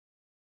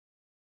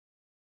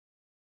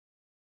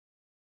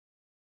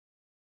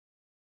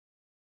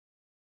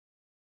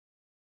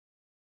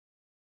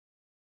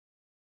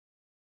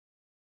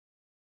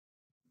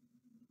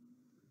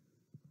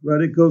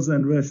radicals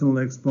and rational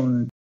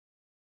exponents.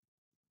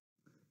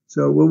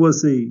 So we will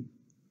see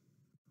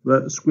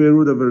the square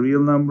root of a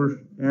real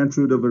number, nth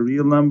root of a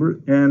real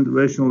number, and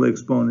rational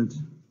exponent.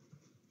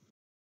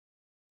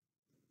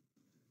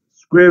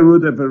 Square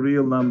root of a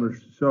real number.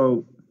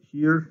 So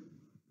here,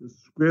 the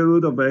square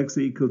root of x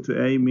equal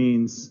to a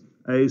means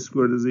a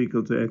squared is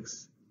equal to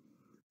x.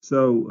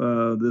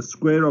 So the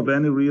square of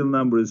any real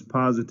number is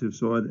positive,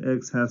 so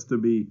x has to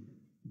be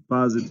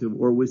positive,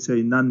 or we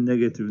say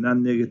non-negative.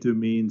 Non-negative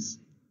means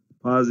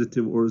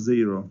positive or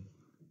zero.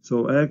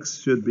 So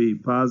x should be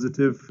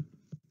positive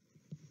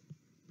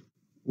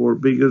or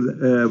bigger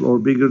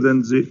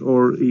than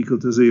or equal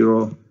to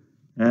zero,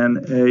 and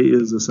a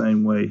is the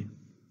same way.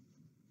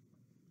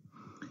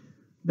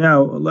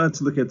 Now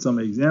let's look at some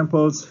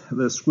examples.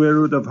 The square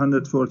root of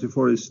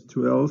 144 is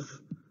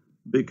 12,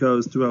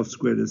 because 12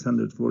 squared is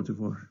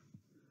 144.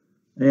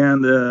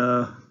 And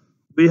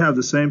we have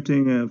the same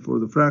thing for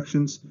the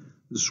fractions.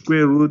 The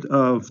square root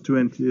of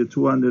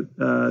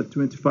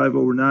 225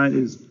 over 9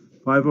 is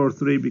 5 over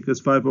 3, because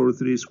 5 over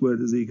 3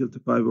 squared is equal to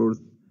 5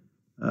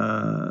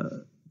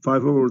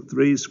 over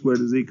 3 squared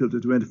is equal to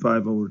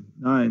 25 over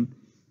 9.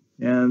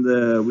 And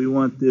we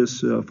want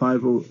this we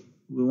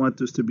want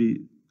this to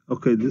be,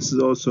 okay, this is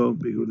also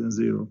bigger than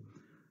 0.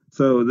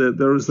 So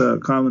there is a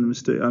common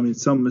mistake. I mean,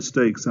 some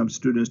mistakes. Some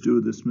students do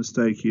this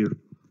mistake here.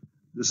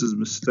 This is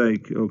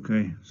mistake.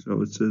 Okay,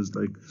 so it says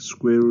like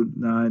square root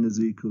 9 is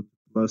equal to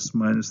plus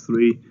minus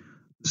 3.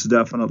 This is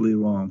definitely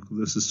wrong.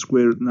 This is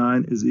square root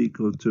 9 is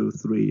equal to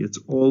 3. It's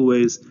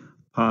always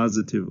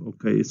positive.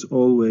 Okay, it's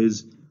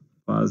always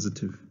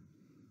positive.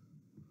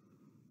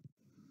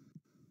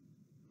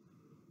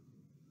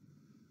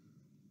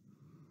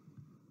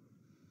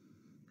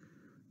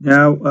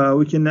 Now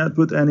we cannot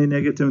put any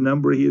negative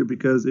number here,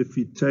 because if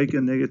we take a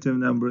negative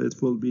number, it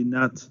will be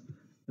not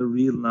a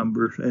real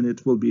number and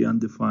it will be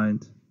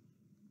undefined.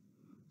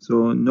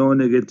 So no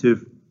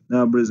negative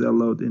number is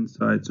allowed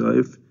inside.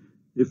 So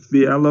if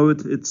we allow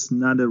it, it's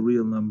not a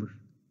real number.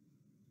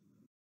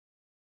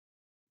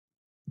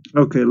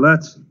 Okay,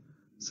 let's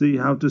see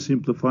how to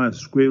simplify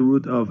square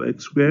root of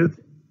x squared.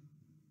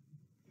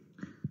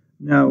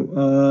 Now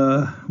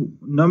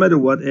no matter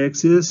what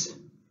x is,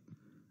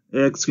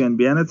 x can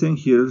be anything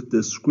here.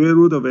 The square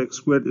root of x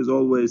squared is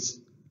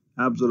always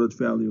absolute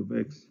value of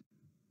x.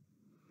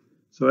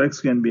 So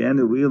x can be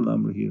any real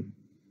number here.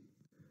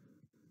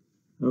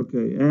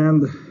 Okay,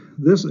 and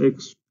this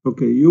x,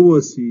 okay, you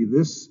will see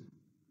this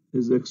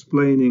is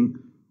explaining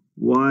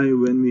why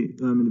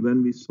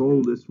when we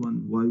solve this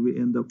one, why we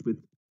end up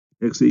with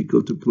x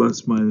equal to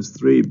plus minus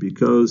 3,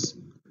 because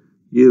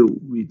here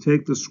we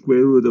take the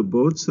square root of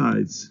both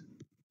sides.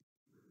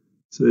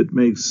 So it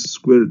makes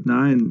square root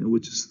 9,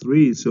 which is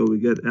 3. So we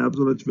get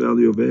absolute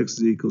value of x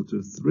is equal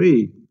to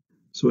 3.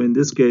 So in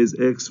this case,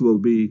 x will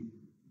be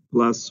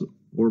plus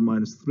or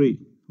minus 3.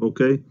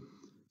 Okay?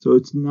 So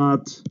it's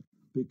not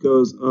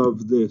because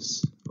of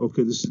this.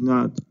 Okay, this is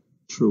not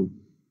true.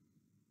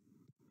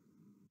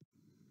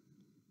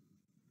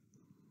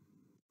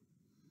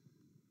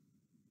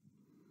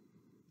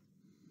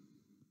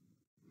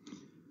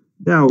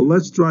 Now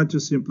let's try to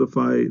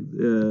simplify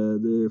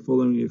the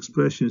following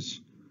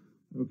expressions.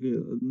 Okay,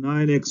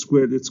 9x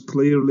squared, it's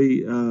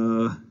clearly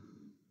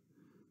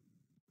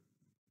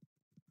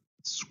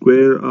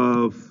square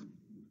of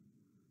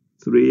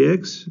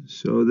 3x,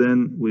 so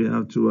then we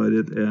have to write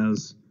it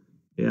as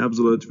the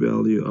absolute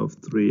value of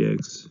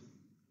 3x.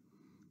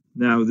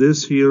 Now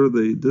this here,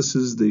 this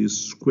is the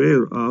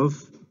square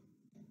of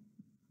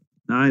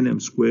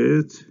 9m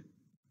squared.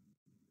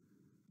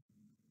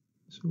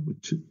 So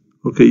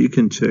okay, you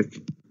can check.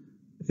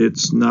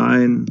 It's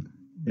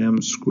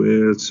 9m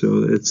squared,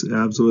 so it's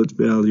absolute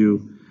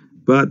value.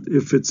 But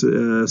if it's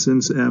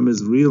since m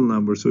is real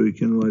number, so you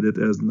can write it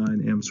as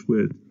 9m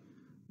squared.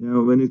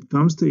 Now when it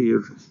comes to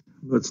here,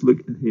 let's look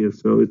at here.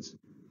 So it's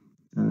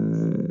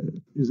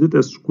is it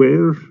a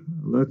square?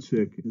 Let's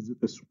check. Is it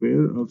a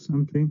square of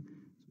something?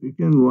 You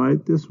can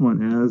write this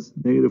one as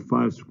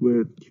 -5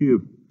 squared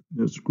cubed.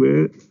 The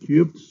square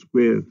cubed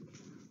squared.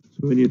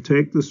 So when you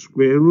take the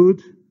square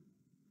root,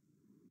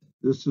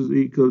 this is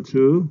equal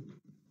to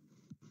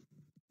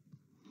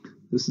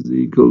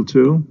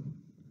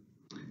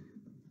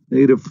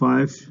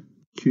 -5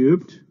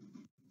 cubed.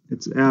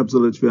 It's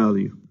absolute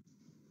value.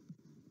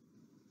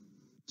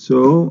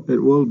 So it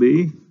will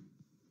be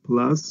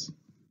plus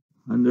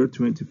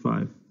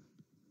 125.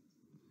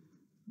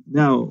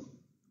 Now,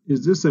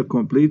 is this a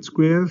complete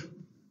square?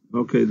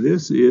 Okay,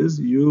 this is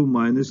u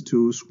minus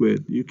 2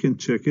 squared. You can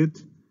check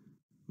it.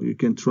 You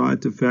can try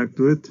to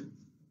factor it.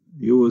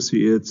 You will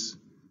see it's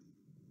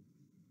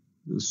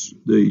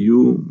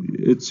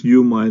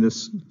u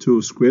minus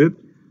 2 squared.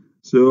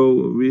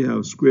 So we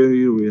have square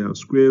here, we have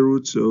square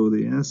root. So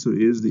the answer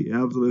is the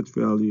absolute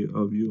value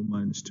of u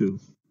minus 2.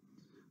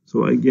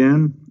 So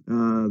again,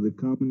 the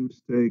common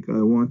mistake,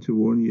 I want to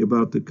warn you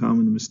about the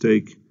common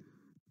mistake.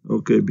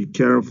 Okay, be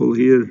careful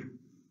here.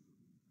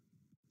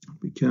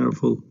 Be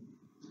careful.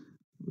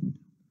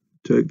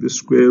 Take the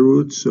square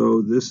root,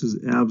 so this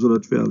is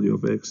absolute value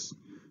of x.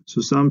 So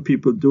some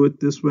people do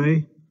it this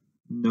way.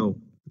 No,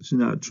 it's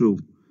not true.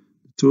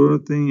 The true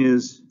thing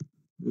is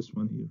this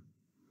one here.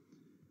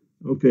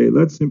 Okay,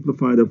 let's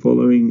simplify the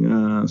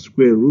following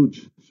square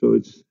root. So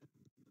it's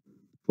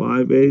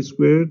 5a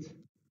squared.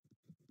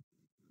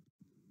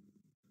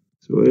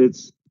 So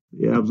it's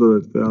the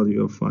absolute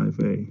value of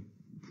 5a.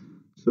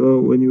 So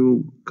when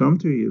you come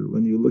to here,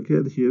 when you look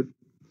at here,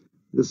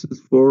 this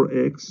is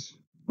 4x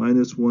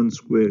minus 1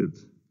 squared.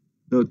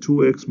 No,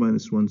 2x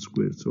minus 1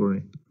 squared,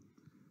 sorry.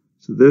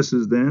 So this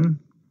is then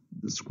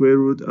the square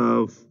root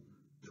of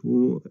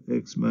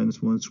 2x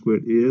minus 1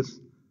 squared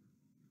is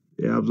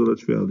the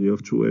absolute value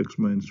of 2x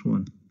minus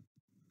 1.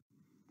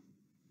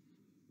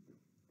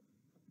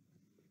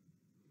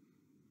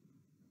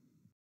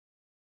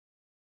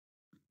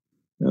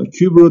 Now,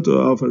 cube root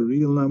of a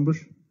real number.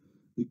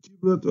 The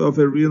cube root of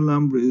a real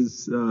number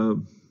is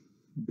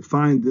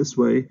defined this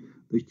way.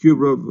 The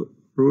cube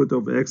root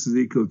of x is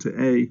equal to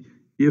a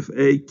if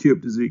a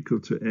cubed is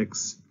equal to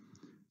x.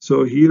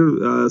 So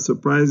here,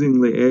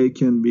 surprisingly, x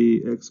can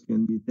be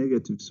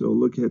negative. So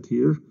look at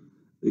here.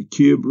 The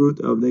cube root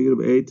of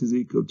 -8 is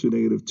equal to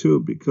 -2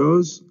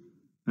 because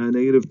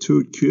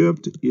 -2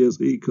 cubed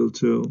is equal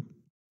to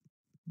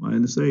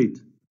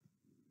 -8.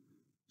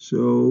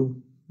 So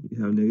we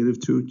have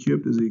 -2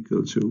 cubed is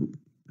equal to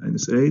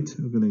 -8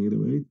 over -8.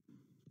 You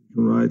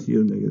can write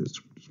here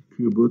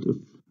cube root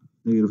of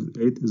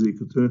 -8 is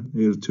equal to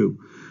 -2.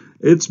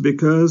 It's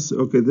because,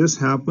 okay, this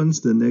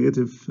happens, the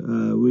negative,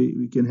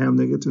 we can have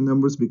negative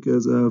numbers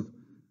because of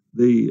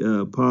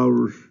the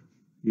power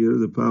here.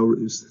 The power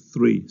is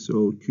 3,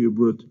 so cube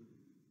root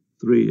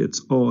 3,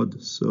 it's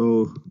odd.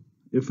 So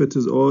if it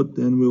is odd,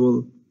 then we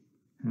will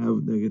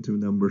have negative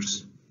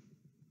numbers.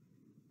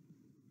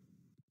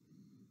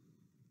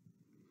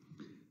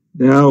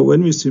 Now,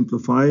 when we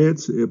simplify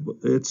it,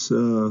 it's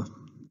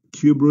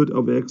cube root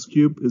of x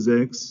cubed is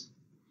x.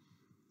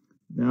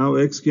 Now,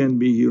 x can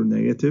be here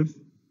negative.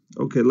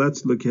 Okay,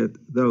 let's look at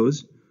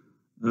those.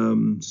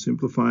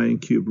 Simplifying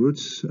cube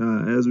roots.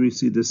 As we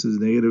see, this is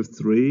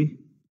 -3.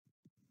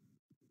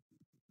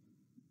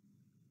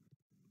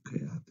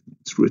 Okay,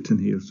 it's written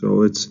here.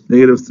 So it's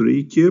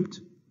 -3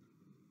 cubed.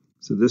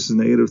 So this is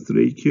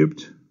 -3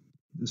 cubed.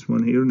 This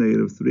one here,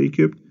 -3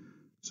 cubed.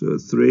 So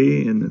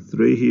 3 and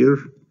 3 here.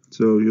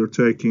 So you're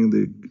taking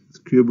the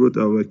cube root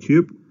of a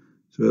cube.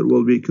 So it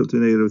will be equal to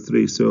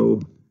 -3.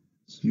 So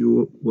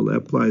you will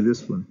apply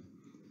this one.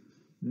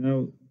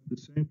 Now, the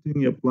same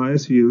thing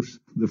applies here.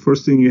 The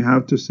first thing you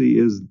have to see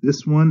is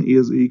this one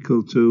is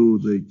equal to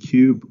the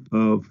cube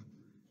of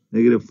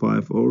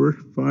 -5 over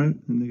 5,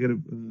 and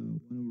 -1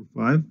 over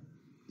 5.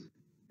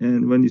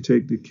 And when you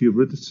take the cube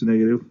root, it's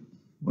 -1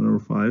 over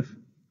 5.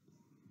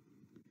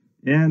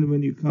 And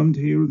when you come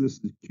to here, this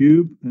is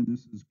cube, and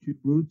this is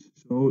cube root.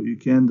 So you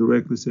can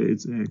directly say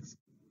it's x.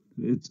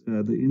 It's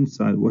the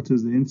inside. What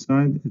is the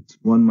inside? It's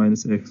 1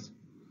 minus x.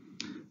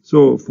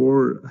 So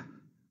for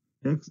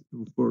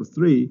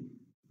 3,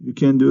 you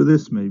can do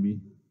this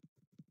maybe.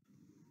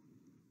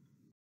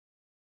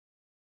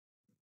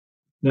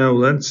 Now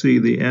let's see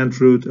the nth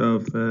root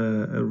of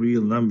a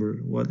real number,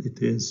 what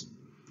it is.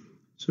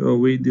 So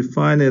we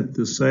define it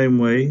the same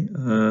way.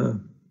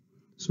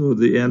 So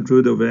the nth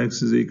root of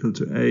x is equal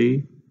to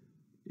a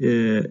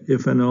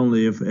if and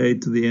only if a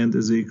to the n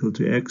is equal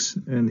to x.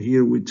 And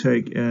here we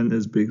take n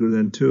as bigger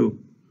than 2.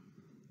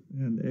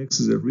 And x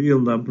is a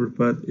real number,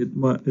 but it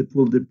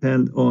will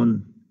depend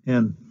on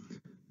n.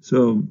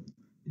 So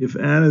if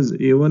n is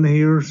even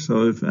here,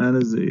 so if n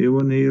is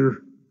even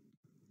here,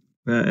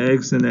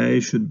 x and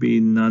a should be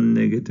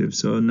non-negative.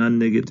 So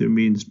non-negative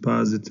means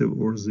positive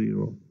or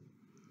 0.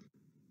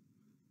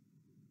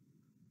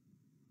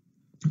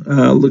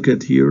 Look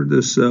at here,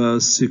 this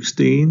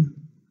 16.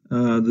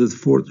 The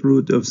fourth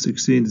root of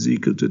 16 is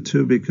equal to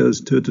 2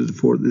 because 2 to the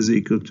fourth is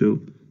equal to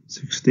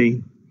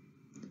 16.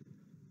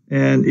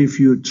 And if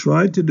you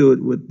try to do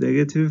it with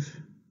negative,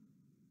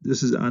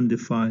 this is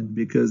undefined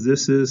because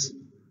this is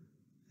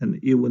an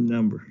even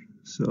number.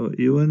 So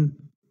even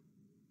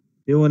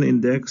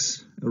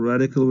index, a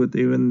radical with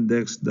even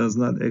index does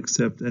not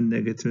accept a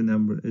negative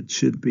number. It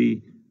should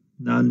be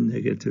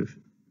non-negative.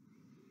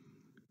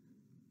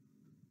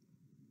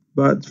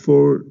 But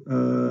for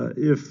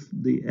if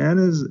the n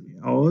is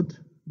odd,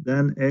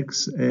 then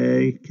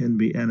xa can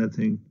be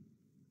anything.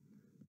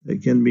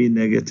 It can be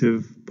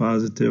negative,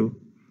 positive.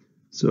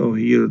 So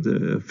here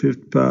the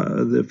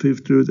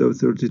fifth root of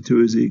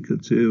 32 is equal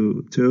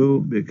to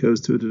 2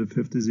 because 2 to the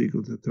fifth is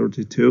equal to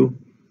 32.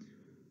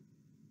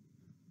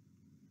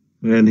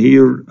 And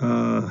here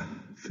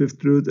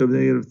fifth root of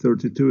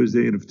 -32 is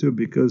 -2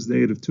 because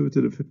 -2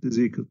 to the fifth is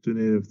equal to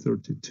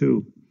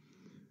 -32.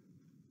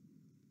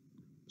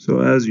 So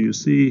as you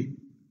see,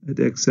 it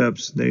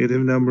accepts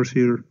negative numbers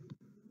here,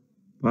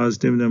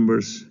 positive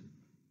numbers.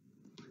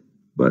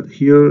 But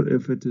here,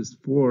 if it is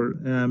 4,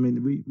 I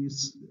mean,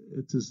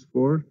 it is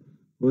 4.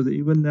 For the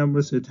even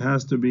numbers, it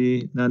has to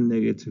be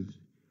non-negative.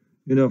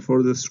 You know,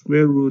 for the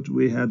square root,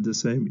 we had the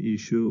same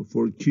issue.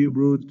 For cube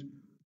root,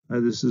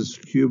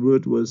 cube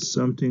root was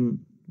something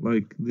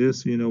like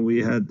this. You know, we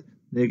had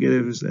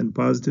negatives and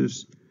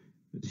positives.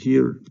 But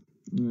here,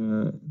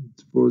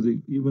 for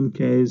the even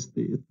case,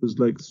 it was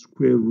like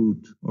square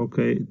root.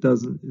 Okay, it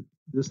doesn't.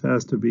 This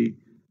has to be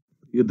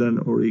bigger than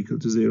or equal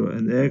to 0,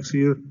 and x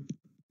here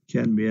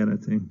can be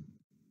anything.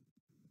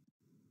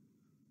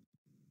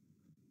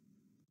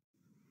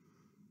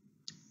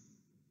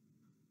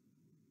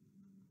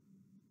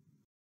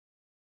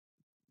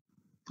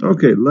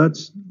 Okay,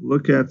 let's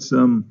look at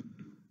some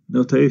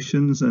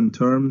notations and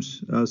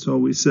terms. So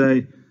we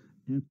say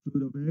nth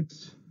root of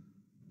x,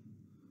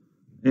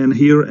 and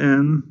here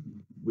n,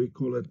 we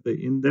call it the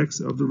index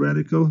of the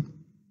radical,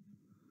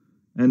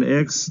 and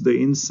x, the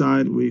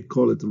inside, we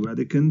call it the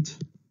radicand,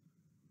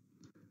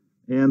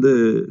 and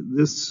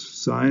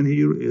this sign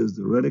here is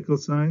the radical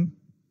sign.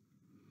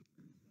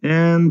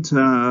 And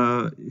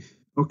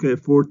okay,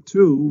 for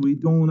 2, we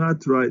do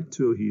not write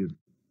 2 here.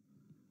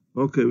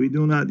 Okay, we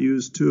do not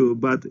use 2,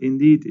 but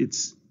indeed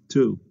it's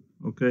 2.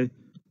 Okay,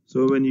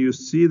 so when you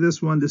see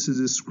this one, this is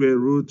a square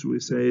root,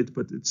 we say it,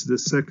 but it's the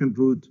second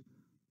root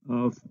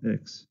of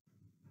x.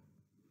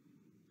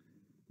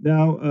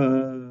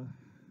 Now,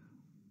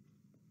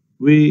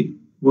 we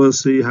will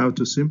see how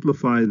to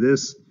simplify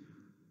this.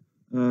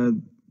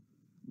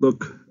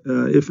 Look,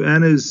 if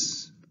n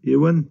is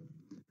even,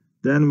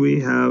 then we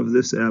have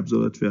this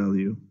absolute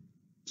value.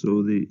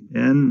 So the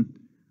n,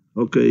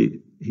 okay,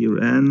 here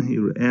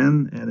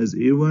n is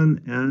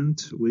even,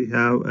 and we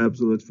have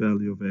absolute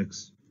value of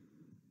x.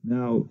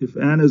 Now, if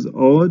n is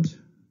odd,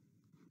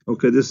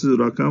 okay, this is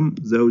rakam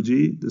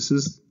zawji, this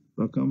is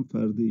rakam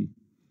fardi.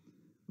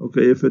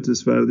 Okay, if it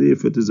is fardi,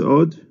 if it is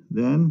odd,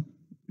 then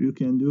you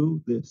can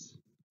do this.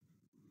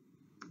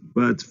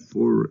 But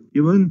for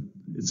even,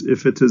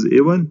 if it is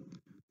even,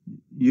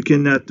 you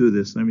cannot do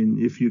this. I mean,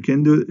 if you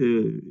can do,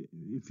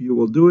 if you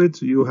will do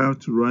it, you have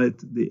to write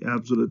the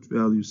absolute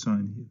value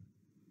sign here.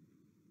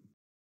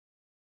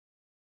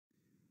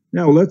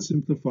 Now let's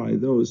simplify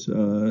those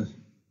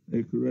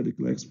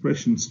radical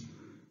expressions.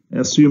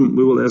 We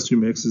will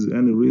assume x is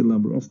any real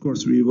number. Of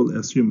course, we will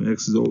assume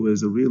x is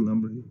always a real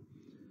number here.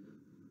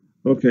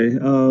 Okay,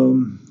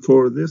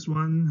 for this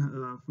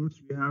one,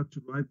 first we have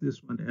to write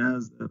this one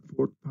as a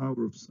fourth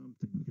power of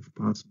something, if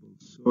possible,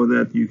 so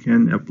that you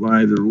can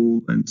apply the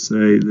rule and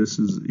say this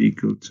is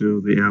equal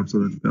to the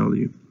absolute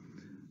value.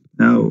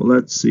 Now,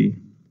 let's see.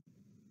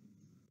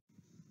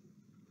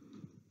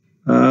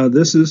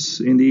 This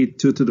is indeed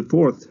 2 to the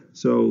 4th,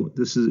 so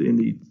this is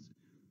indeed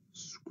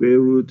square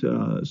root,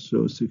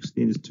 so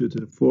 16 is 2 to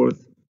the 4th,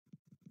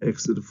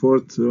 x to the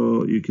 4th,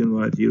 so you can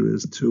write here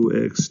as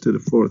 2x to the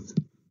 4th.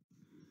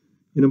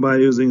 You know, by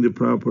using the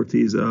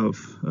properties of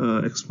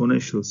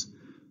exponentials.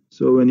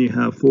 So when you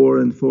have 4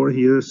 and 4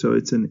 here, so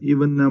it's an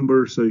even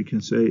number, so you can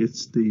say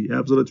it's the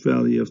absolute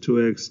value of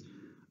 2x.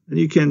 And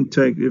you can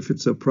take, if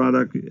it's a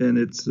product and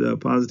it's a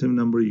positive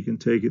number, you can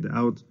take it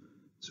out.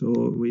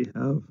 So we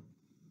have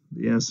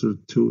the answer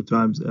 2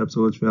 times the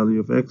absolute value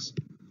of x.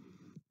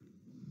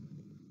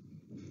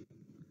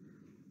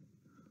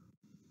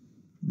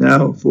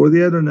 Now, for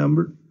the other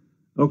number,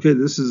 okay,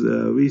 this is,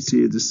 we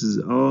see this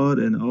is odd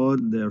and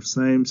odd, they're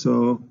same,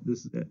 so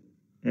this is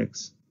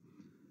x.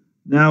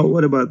 Now,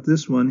 what about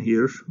this one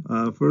here?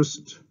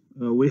 First,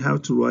 we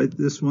have to write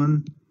this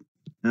one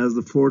as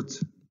the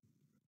fourth,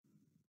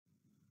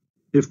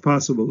 if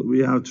possible, we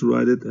have to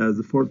write it as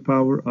the fourth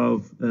power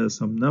of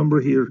some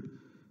number here.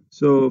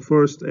 So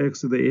first,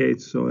 x to the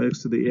 8, so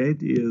x to the 8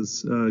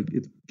 is,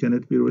 can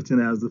it be written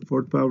as the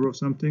fourth power of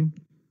something?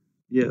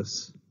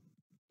 Yes.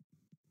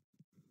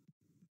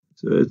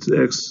 So it's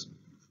x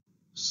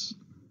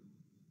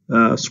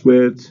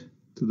squared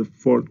to the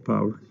fourth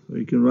power. So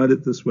you can write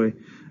it this way.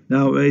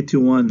 Now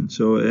a21.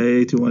 So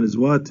a81 is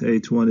what?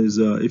 A81 is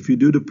if you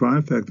do the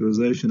prime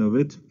factorization of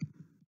it,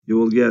 you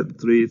will get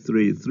 3,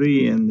 3,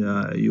 3,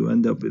 and you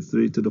end up with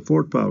 3 to the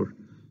fourth power.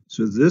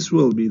 So this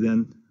will be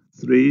then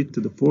 3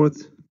 to the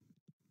fourth.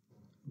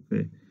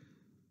 Okay.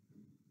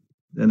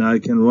 Then I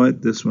can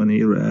write this one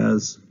here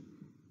as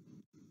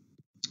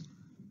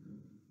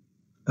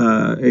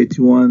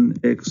 81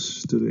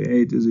 x to the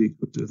 8 is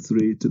equal to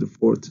 3 to the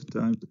 4th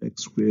times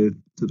x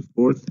squared to the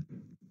 4th.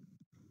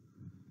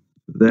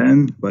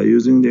 Then, by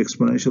using the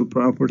exponential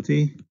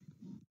property,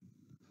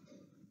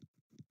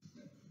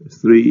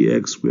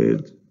 3x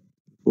squared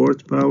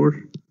 4th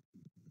power.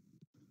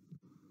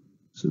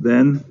 So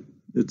then,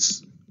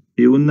 it's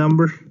even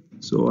number.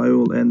 So I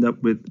will end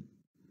up with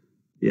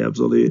the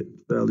absolute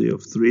value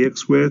of 3x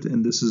squared.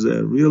 And this is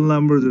a real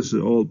number. This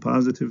is all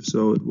positive,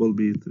 so it will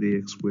be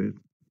 3x squared.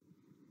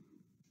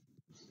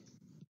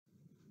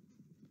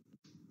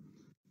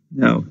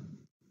 Now,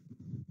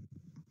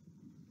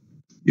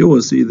 you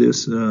will see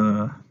this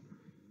here.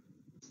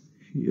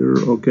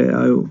 Okay,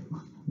 I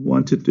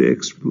wanted to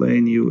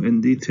explain you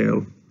in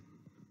detail.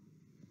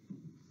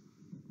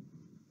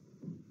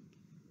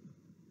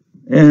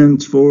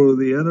 And for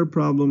the other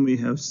problem, we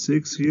have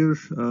 6 here,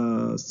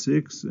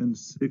 6 and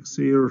 6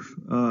 here.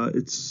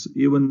 It's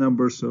even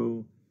number,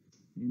 so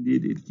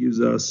indeed it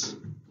gives us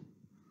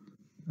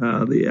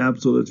the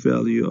absolute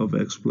value of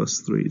x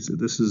plus 3. So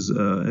this is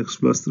x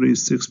plus 3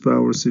 is 6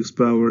 power, 6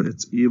 power,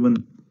 it's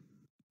even.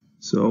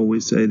 So we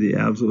say the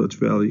absolute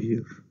value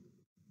here.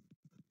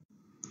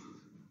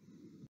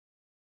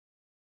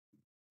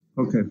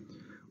 Okay,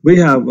 we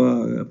have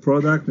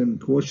product and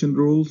quotient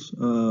rules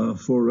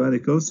for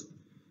radicals.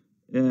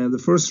 And the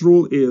first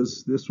rule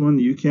is this one: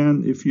 you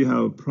can, if you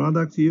have a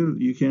product here,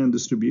 you can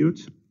distribute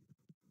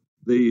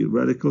the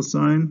radical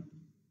sign.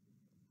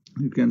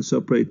 You can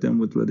separate them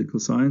with radical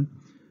sign.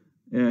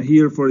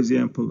 Here, for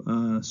example,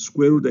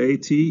 square root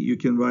AT, you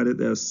can write it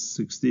as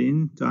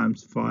 16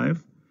 times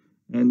 5.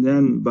 And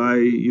then by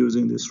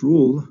using this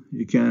rule,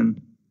 you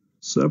can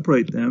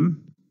separate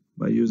them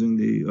by using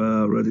the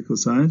radical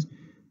signs.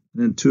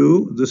 And then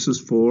 2, this is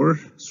 4,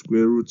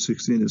 square root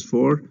 16 is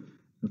 4,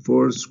 and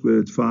 4 square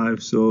root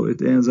 5, so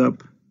it ends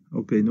up,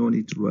 okay, no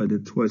need to write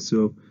it twice,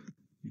 so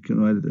you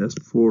can write it as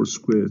 4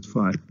 square root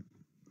 5.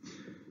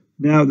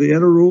 Now the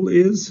other rule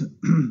is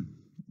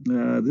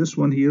this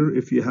one here: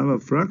 if you have a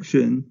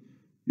fraction,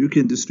 you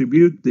can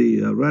distribute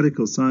the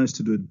radical signs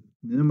to the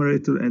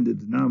numerator and the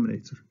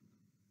denominator.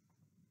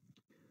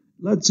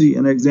 Let's see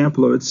an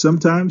example of it.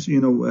 Sometimes,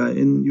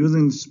 in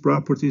using this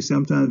property,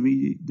 sometimes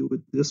we do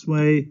it this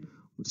way,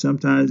 or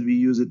sometimes we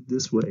use it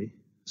this way.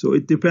 So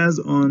it depends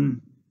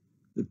on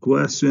the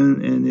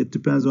question, and it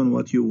depends on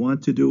what you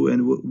want to do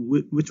and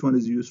which one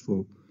is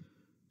useful.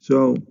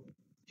 So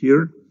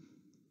here,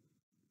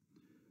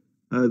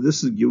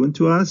 this is given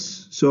to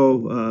us.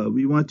 So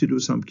we want to do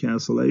some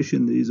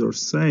cancellation. These are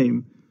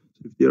same.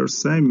 If they are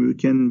same, we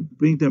can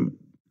bring them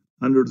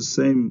under the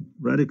same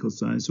radical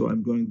sign. So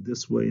I'm going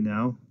this way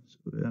now. So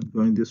I'm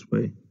going this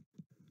way.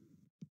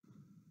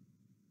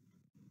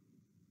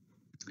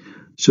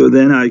 So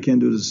then I can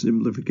do the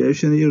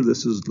simplification here.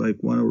 This is like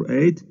 1 over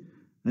 8.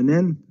 And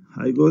then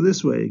I go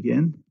this way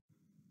again.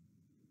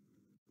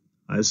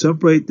 I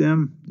separate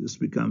them. This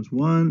becomes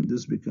 1.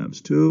 This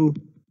becomes 2.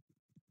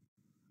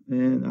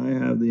 And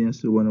I have the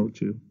answer 1 over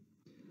 2.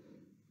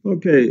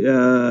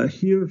 Okay,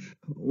 here,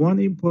 one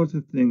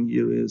important thing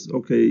here is,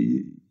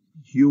 okay,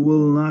 you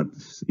will not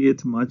see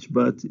it much,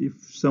 but if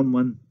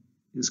someone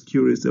is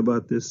curious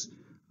about this,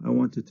 I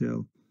want to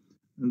tell.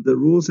 And the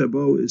rules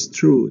above is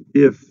true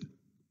if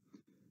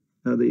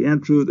the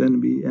nth root and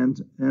b and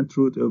nth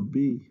root of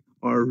b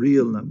are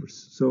real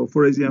numbers. So,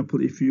 for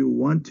example, if you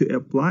want to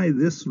apply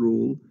this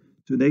rule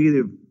to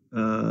negative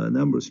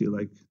numbers here,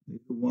 like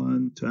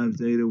 -1 times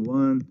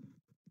 -1,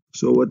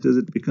 so what does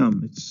it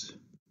become? It's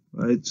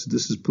right. So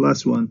this is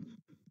 +1.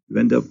 You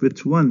end up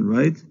with 1,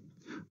 right?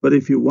 But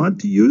if you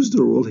want to use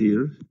the rule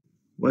here,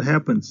 what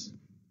happens?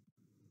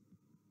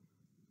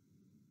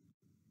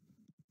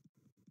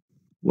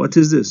 What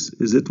is this?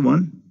 Is it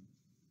 1?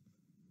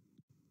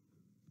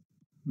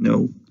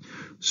 No.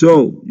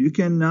 So you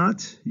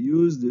cannot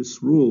use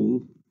this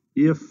rule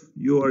if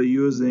you are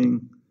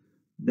using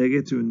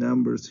negative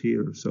numbers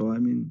here. So I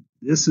mean,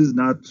 this is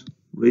not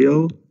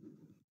real,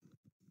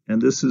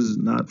 and this is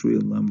not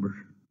real number.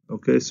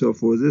 Okay, so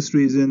for this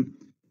reason,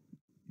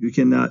 you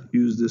cannot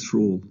use this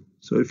rule.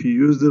 So if you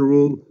use the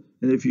rule,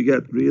 and if you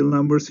get real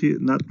numbers here,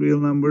 not real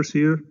numbers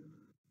here,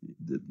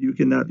 you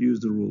cannot use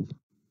the rule.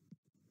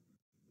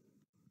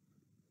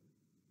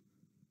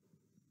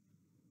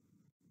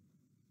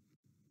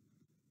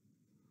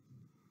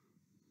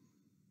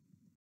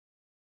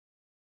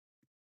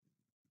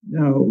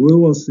 Now we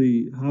will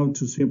see how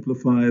to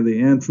simplify the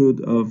nth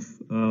root of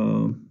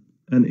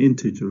an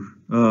integer,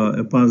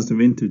 a positive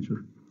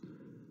integer.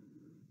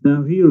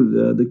 Now here,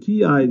 the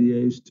key idea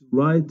is to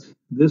write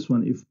this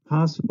one, if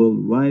possible,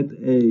 write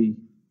a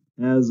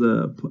as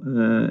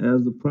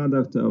the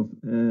product of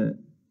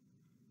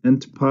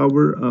nth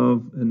power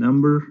of a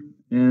number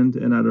and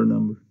another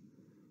number.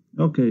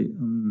 Okay,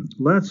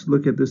 let's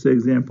look at this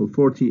example,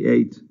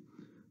 48.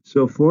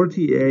 So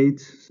 48,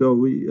 so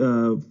we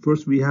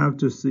first we have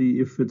to see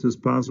if it is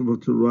possible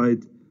to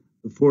write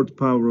the fourth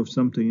power of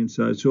something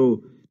inside.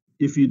 So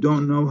if you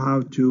don't know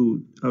how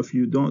to, if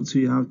you don't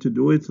see how to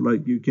do it,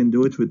 like you can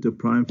do it with the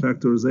prime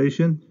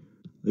factorization.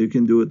 You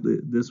can do it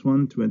this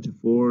one,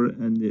 24,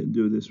 and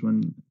do this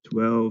one,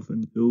 12,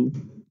 and do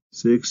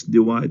 6.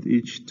 Divide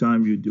each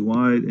time you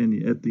divide,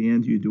 and at the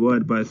end you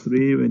divide by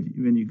 3.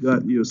 When you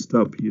got, you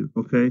stop here,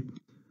 okay?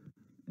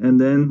 And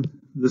then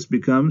this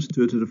becomes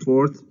 2 to the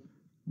 4th.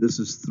 This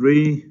is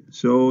 3,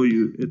 so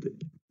it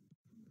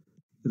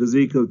is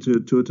equal to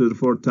 2 to the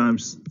 4th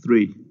times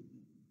 3.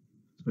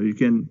 So you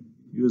can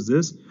use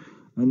this.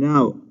 And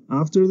now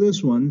after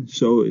this one,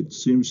 so it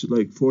seems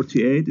like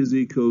 48 is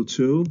equal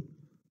to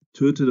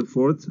 2 to the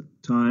 4th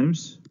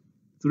times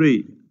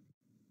 3,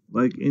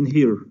 like in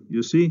here,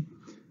 you see.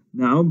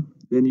 Now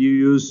then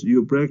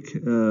you break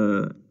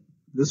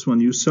this one,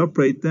 you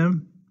separate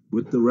them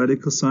with the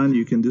radical sign.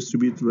 You can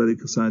distribute the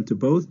radical sign to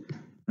both,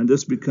 and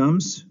this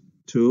becomes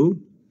 2.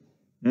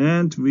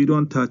 And we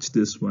don't touch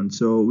this one,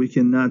 so we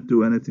cannot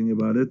do anything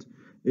about it.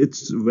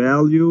 Its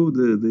value,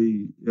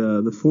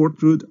 the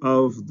fourth root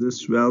of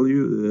this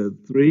value,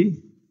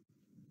 3.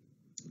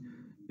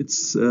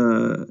 It's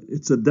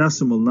a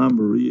decimal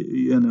number.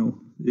 You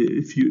know,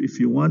 if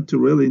you want to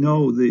really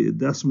know the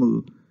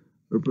decimal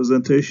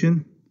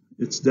representation,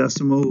 it's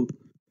decimal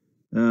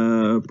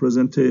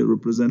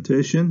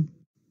representation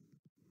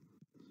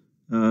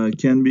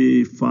can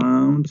be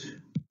found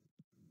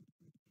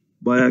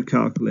by a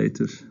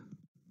calculator.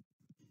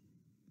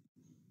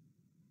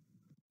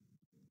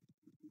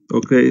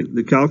 Okay,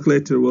 the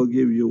calculator will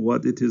give you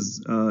what it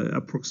is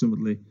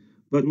approximately,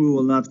 but we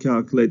will not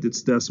calculate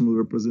its decimal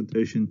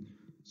representation.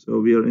 So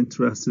we are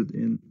interested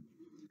in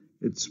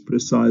its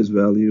precise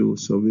value.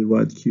 So we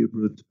write cube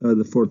root,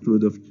 the fourth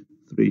root of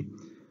 3.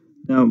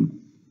 Now,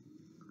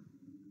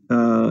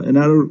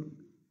 another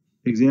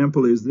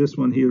example is this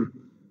one here.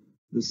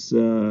 This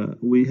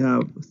we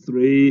have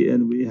 3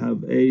 and we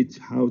have 8.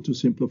 How to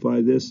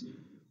simplify this?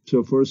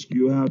 So first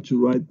you have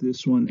to write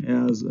this one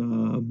as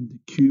the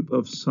cube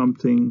of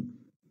something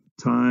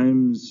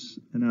times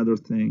another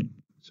thing.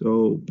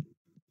 So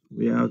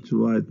we have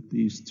to write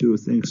these two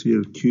things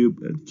here, cube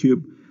and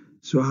cube.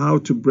 So how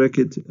to break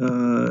it?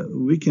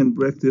 We can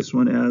break this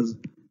one as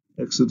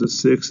x to the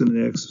 6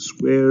 and x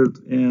squared,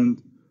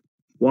 and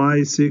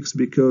why 6?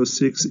 Because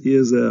 6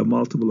 is a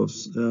multiple of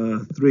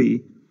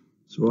 3.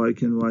 So I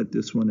can write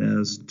this one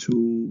as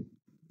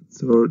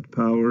 2/3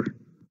 power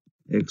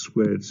x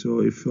squared.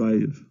 So if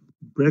I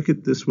break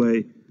it this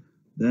way,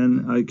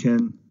 then I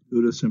can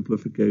do the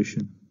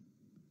simplification.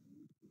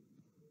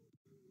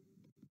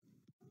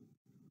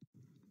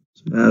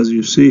 So as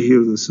you see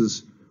here, this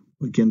is,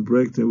 we can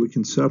break them, we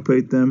can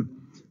separate them.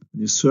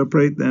 When you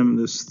separate them,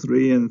 this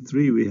 3 and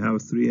 3, we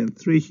have 3 and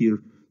 3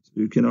 here. So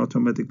you can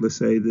automatically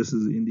say this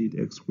is indeed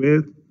x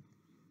squared.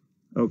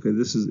 Okay,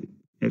 this is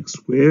x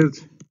squared.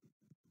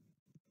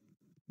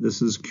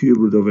 This is cube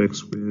root of x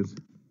squared.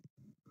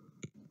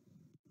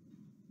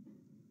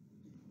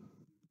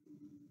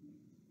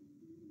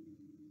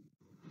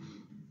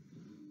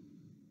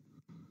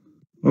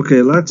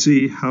 Okay, let's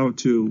see how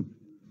to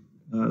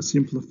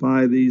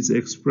simplify these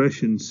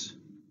expressions.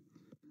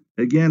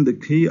 Again, the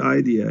key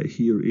idea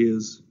here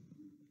is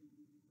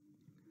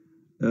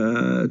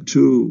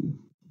to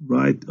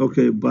write,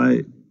 okay,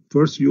 by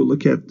first you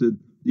look at the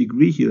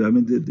degree here. I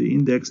mean, the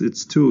index,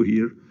 it's 2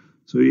 here.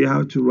 So you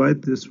have to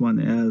write this one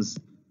as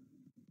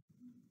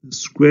the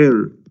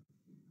square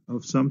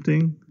of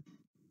something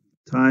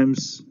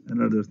times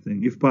another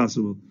thing, if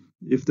possible.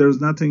 If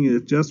there's nothing,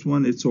 it's just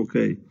 1, it's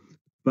okay.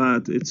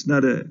 But it's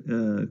not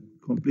a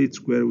complete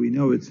square, we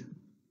know it.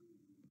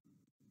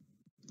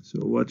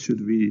 So what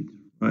should we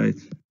write?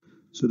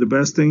 So the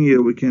best thing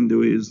here we can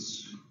do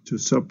is to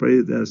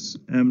separate it as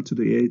m to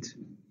the 8,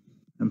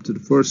 m to the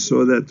 1st,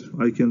 so that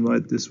I can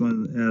write this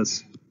one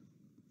as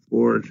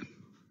 4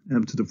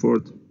 m to the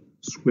 4th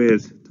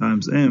squared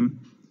times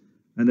m.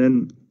 And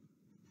then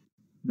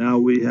now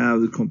we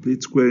have the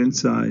complete square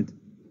inside,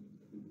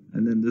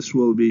 and then this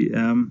will be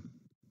m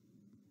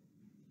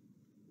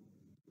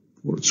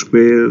 4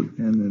 squared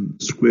and then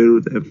square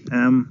root of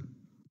m.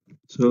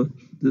 So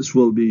this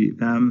will be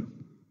m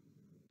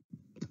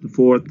to the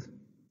 4th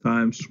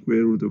times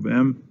square root of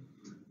m.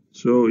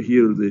 So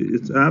here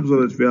it's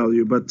absolute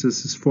value, but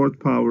this is 4th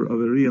power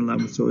of a real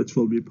number, so it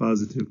will be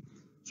positive.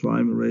 So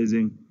I'm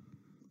erasing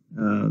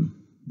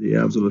the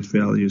absolute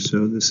value.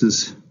 So this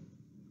is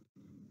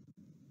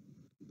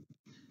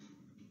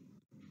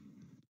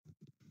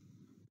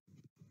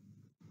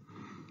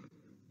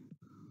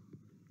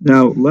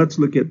now let's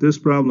look at this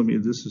problem here.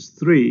 This is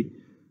 3,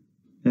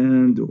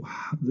 and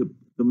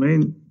the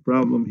main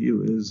problem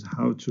here is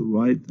how to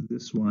write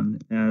this one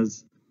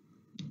as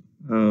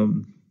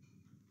the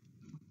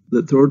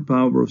 3rd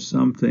power of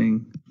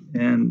something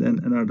and then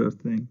another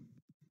thing.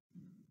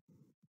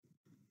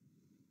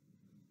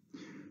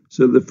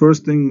 So the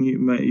first thing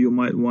you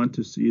might want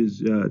to see is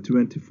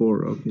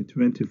 24. Okay,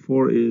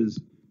 24 is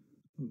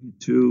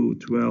 2,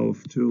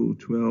 12, 2,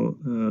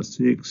 12,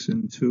 6,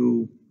 and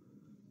 2,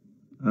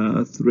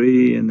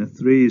 3, and a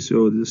 3.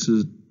 So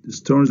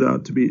this turns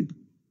out to be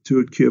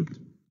 2 cubed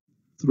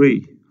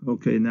 3.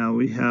 Okay, now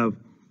we have,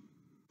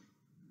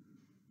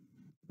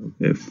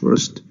 okay,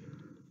 first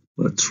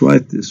let's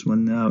write this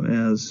one now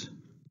as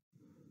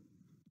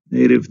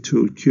negative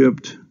 2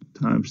 cubed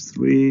times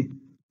 3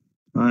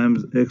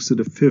 times x to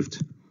the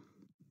 5th.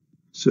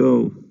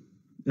 So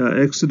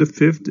x to the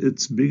 5th,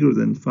 it's bigger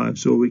than 5,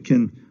 so we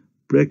can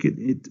break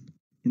it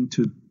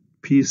into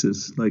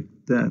pieces like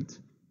that.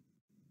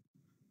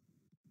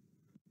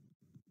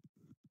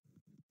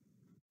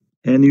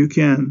 And you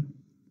can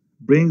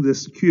bring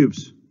these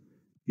cubes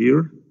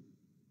here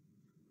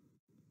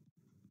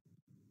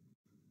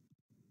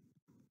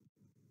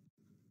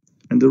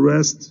and the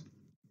rest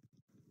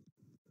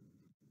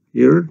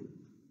here.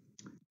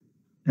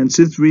 And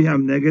since we have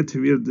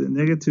negative here, the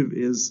negative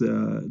is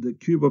the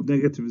cube of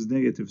negative is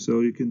negative, so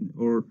you can,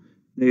 or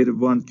negative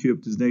 1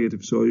 cubed is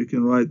negative, so you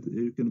can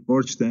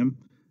merge them.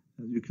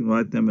 You can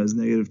write them as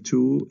negative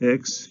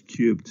 2x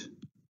cubed,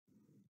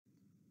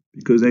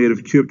 because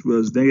negative cubed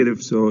was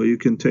negative, so you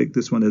can take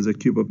this one as a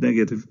cube of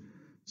negative.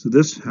 So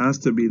this has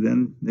to be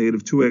then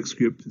negative 2x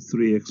cubed to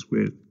 3x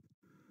squared.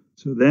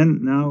 So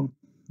then now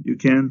you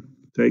can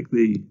take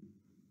the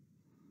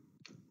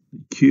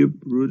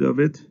cube root of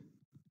it,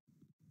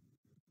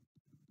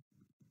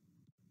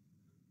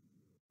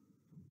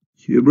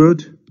 cube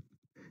root,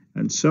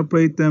 and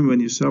separate them. When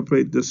you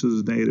separate, this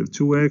is negative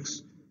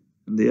 2x,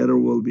 and the other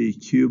will be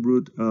cube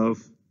root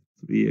of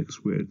 3x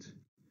squared.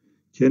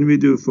 Can we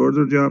do a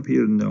further job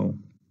here? No,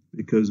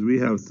 because we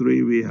have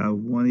 3, we have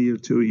 1 here,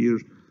 2 here,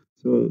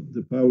 so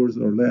the powers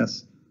are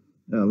less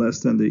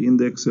than the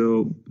index,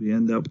 so we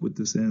end up with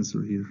this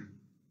answer here.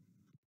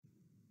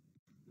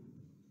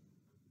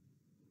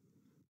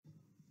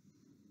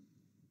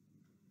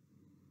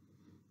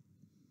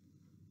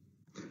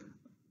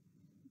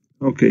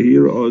 Okay,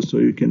 here also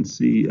you can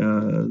see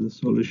the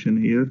solution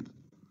here.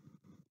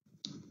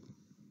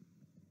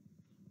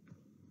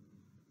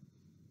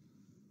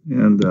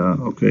 And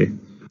okay,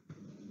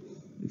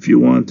 if you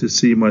want to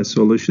see my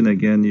solution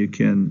again, you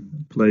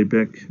can play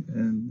back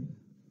and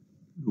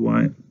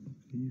rewind.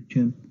 You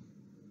can.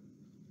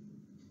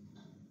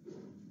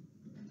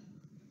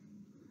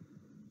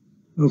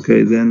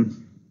 Okay,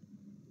 then,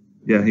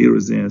 yeah, here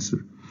is the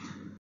answer.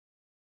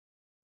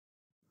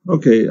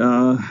 Okay,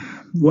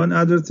 one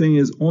other thing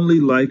is only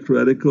like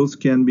radicals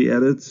can be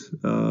added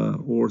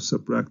or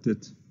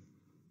subtracted.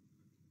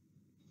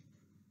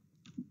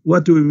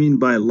 What do we mean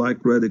by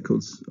like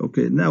radicals?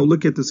 Okay, now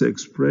look at this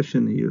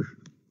expression here.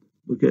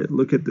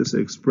 Look at this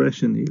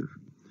expression here.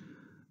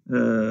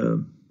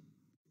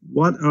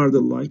 What are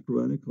the like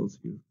radicals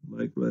here?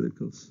 Like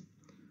radicals.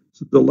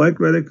 So the like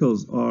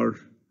radicals are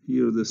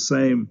here the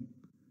same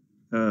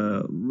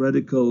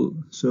radical.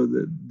 So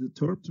the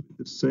terms with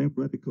the same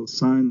radical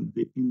sign,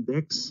 the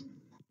index,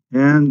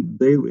 and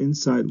their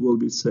inside will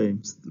be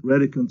same. The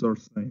radicals are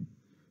same.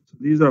 So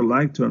these are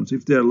like terms.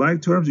 If they are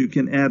like terms, you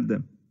can add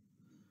them.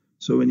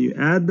 So when you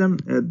add them,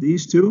 add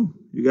these two,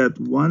 you got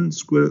 1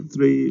 square root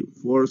 3,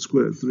 4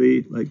 square root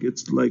 3, like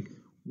it's like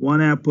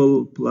 1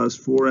 apple plus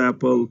 4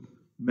 apple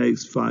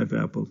makes 5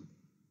 apple.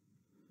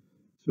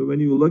 So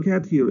when you look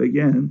at here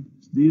again,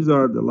 these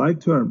are the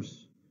like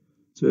terms.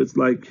 So it's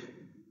like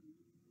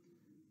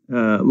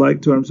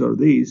terms are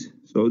these.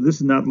 So this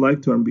is not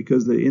like term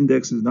because the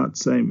index is not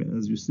same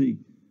as you see.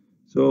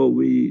 So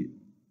we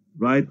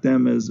write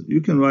them as,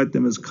 you can write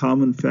them as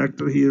common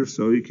factor here.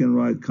 So you can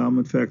write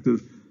common factor.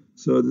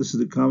 So this is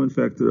the common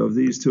factor of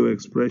these two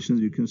expressions.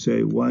 You can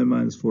say y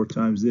minus 4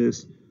 times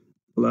this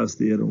plus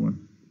the other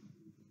one.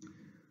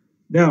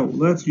 Now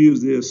let's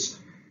use this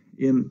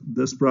in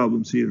this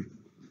problems here.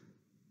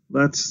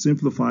 Let's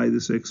simplify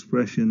this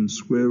expression,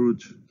 square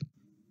root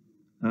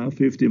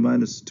 50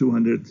 minus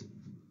 200.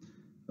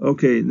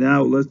 Okay,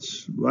 now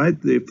let's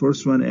write the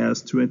first one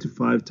as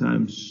 25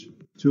 times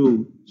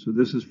 2. So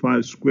this is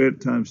 5 squared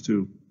times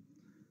 2.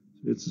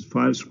 So this is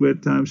 5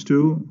 squared times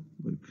 2.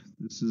 Look,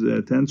 this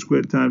is 10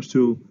 squared times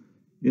 2.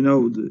 You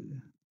know, the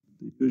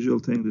usual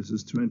thing, this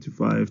is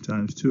 25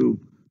 times 2.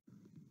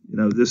 You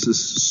know, this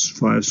is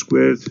 5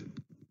 squared,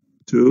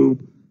 2.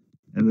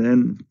 And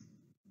then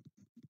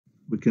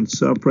we can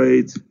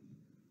separate,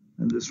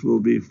 and this will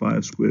be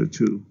 5 squared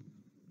 2.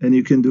 And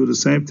you can do the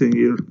same thing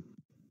here.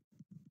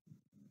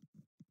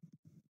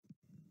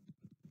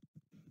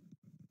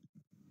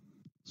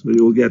 So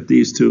you will get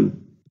these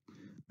two.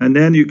 And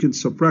then you can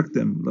subtract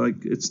them.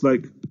 Like it's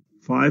like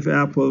 5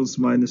 apples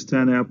minus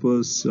 10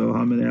 apples. So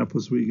how many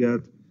apples we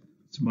get?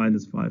 It's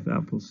minus 5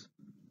 apples.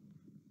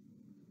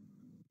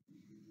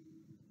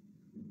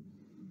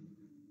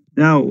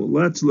 Now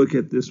let's look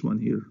at this one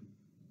here.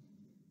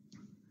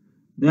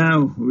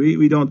 Now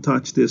we don't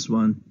touch this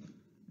one.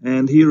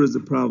 And here is the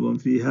problem.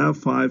 If we have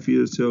 5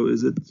 here, so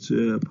is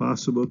it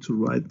possible to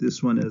write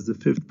this one as the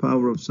 5th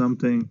power of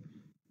something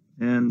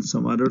and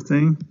some other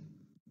thing?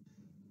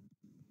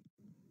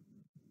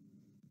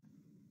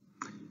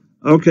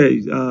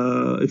 Okay,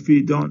 if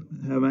we don't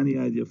have any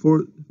idea,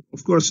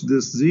 of course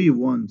this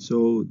z1,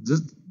 so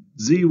this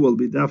z will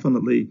be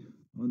definitely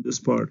on this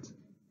part.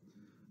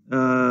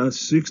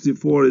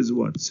 64 is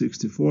what?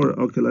 64.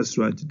 Okay, let's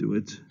try to do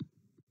it.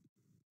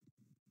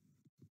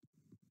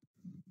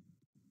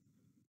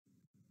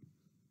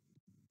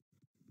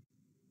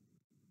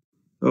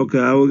 Okay,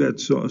 I will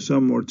get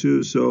some more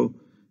too. So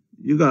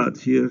you got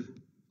here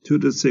 2 to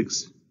the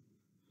 6.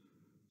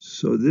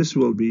 So this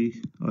will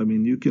be, I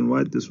mean, you can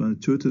write this one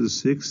 2 to the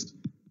 6th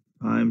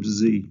times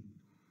z.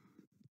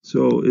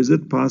 So is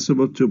it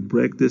possible to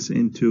break this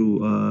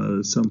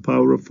into some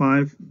power of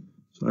 5?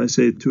 So I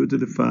say 2 to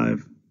the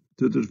 5,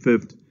 2 to the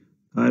 5th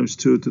times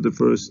 2 to the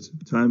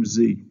 1st times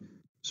z.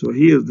 So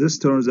here, this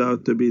turns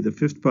out to be the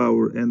 5th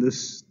power, and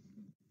this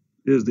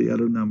is the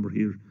other number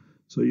here.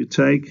 So you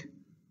take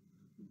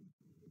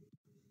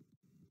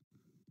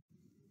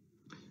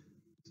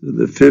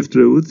the 5th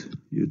root,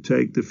 you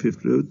take the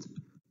 5th root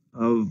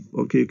of,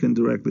 okay, you can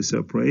directly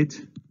separate.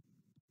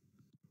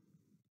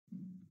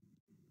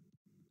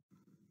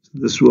 So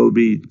this will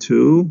be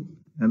 2,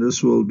 and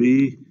this will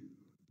be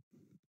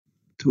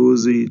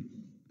 2z,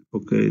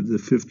 okay, the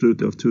 5th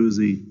root of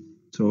 2z.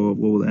 So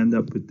we will end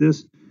up with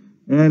this.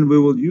 And we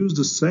will use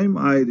the same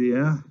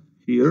idea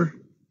here.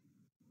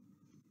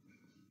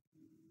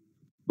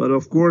 But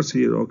of course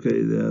here,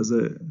 okay, there's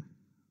a,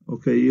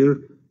 okay,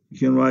 here you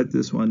can write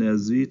this one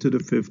as z to the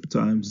 5th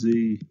times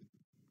z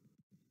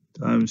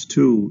times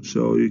 2.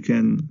 So you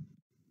can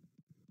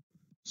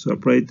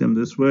separate them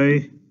this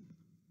way.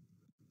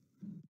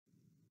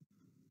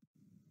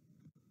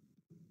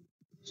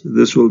 So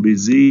this will be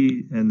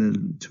z, and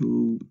then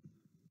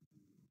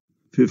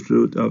 2/5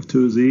 root of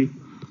 2z.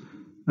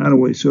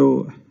 Anyway,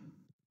 so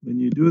when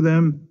you do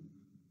them,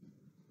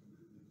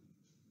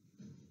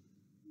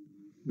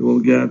 you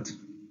will get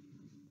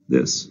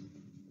this.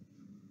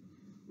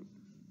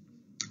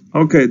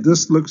 Okay,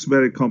 this looks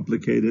very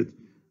complicated,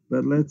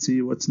 but let's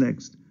see what's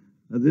next.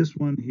 This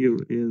one here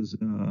is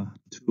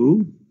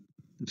 2.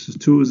 This is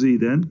 2z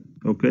then,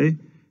 okay?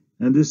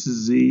 And this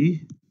is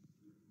z.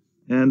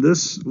 And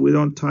this, we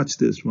don't touch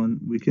this one.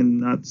 We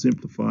cannot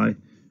simplify.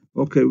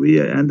 Okay,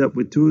 we end up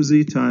with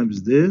 2z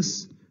times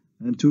this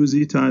and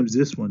 2z times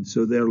this one.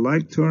 So they're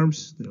like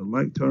terms. They're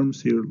like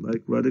terms here,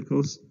 like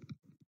radicals.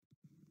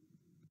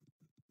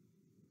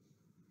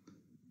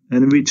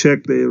 And we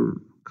check their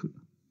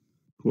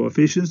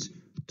coefficients,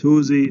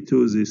 2z,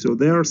 2z. So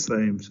they are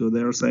same. So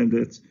they are same.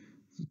 That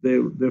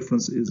their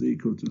difference is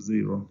equal to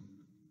 0.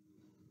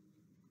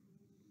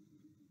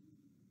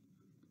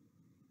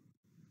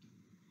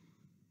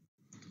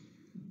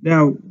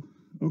 Now,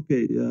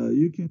 okay,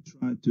 you can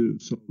try to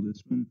solve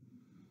this one.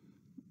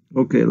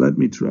 Okay, let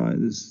me try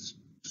this.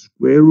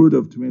 Square root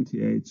of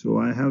 28. So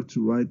I have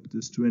to write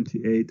this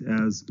 28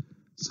 as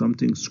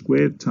something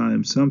squared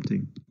times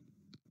something.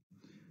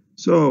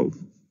 So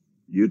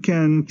you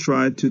can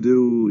try to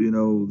do,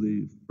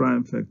 the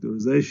prime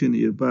factorization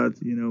here,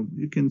 but,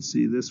 you can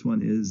see this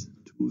one is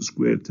 2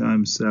 squared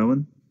times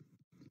 7.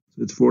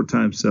 So it's 4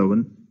 times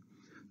 7.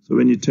 So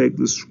when you take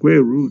the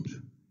square root,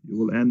 you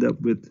will end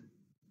up with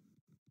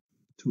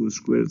 2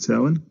 squared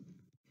 7.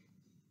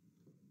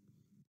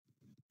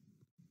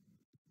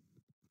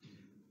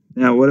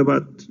 Now, what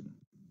about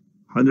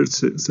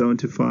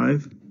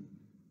 175?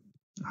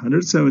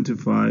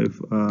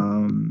 175,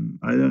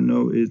 I don't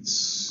know,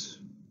 it's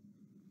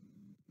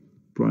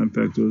prime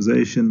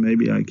factorization.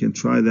 Maybe I can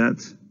try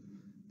that.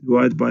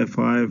 Divide by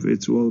 5,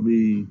 it will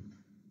be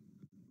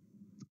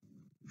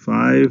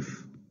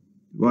 5.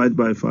 Divide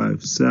by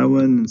 5,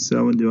 7.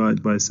 7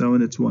 divided by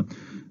 7, it's 1.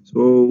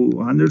 So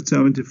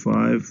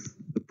 175,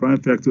 the prime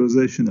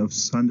factorization of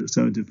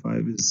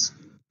 175 is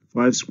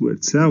 5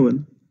 squared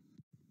 7.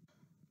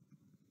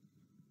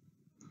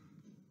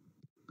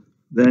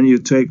 Then you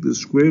take the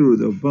square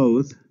root of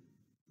both.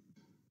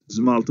 This is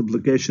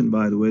multiplication,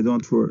 by the way.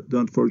 Don't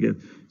forget.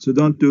 So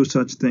don't do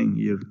such thing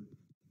here.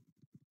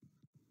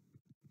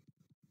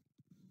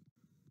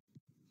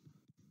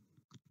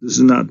 This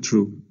is not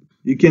true.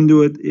 You can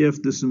do it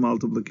if this is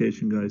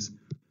multiplication, guys.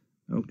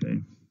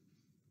 Okay.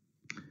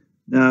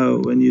 Now,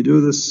 when you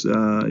do this,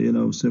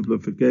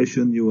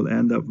 simplification, you will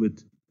end up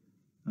with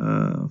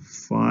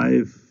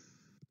 5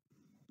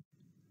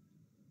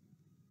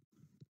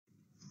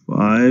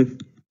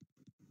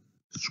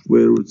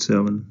 square root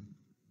 7.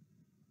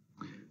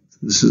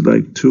 This is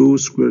like 2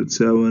 squared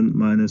 7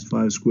 minus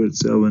 5 squared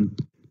 7,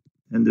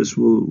 and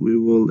we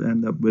will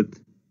end up with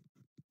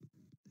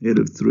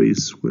 -3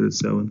 squared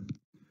 7.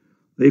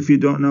 If you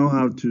don't know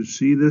how to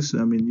see this,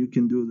 I mean, you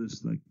can do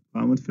this like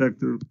common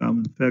factor,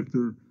 and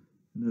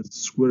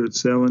that's square root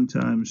 7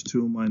 times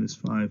 2 minus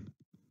 5.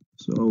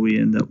 So we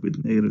end up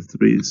with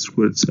 -3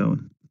 squared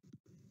 7.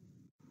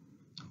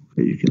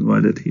 Okay, you can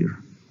write it here.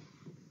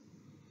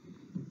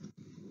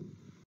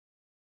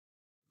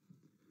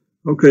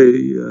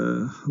 Okay,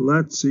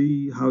 let's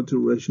see how to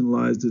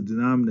rationalize the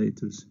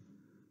denominators.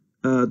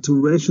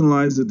 To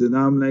rationalize the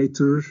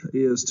denominator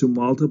is to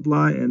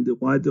multiply and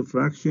divide the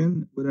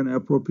fraction with an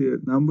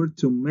appropriate number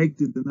to make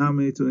the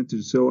denominator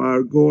integer. So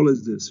our goal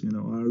is this,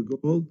 our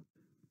goal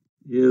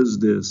is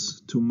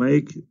this, to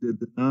make the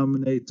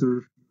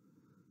denominator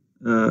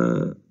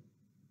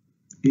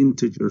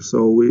integer.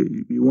 So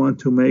we want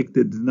to make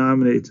the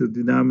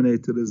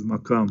denominator is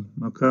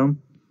maqam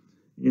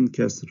in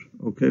kasr,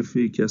 okay,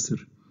 fi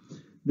kasr.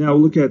 Now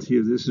look at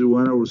here, this is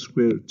 1 over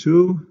square root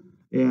 2,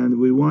 and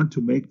we want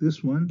to make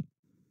this one,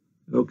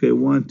 okay,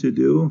 want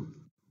to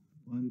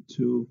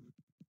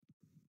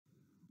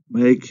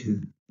make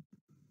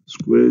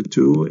square root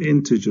 2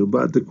 integer,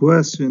 but the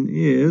question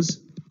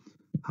is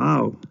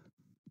how?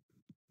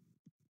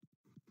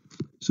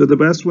 So the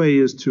best way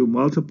is to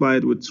multiply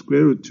it with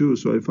square root 2.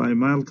 So if I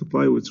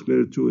multiply with square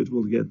root 2, it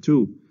will get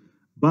 2.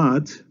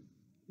 But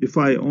if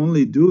I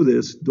only do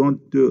this,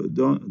 don't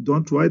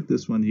write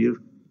this one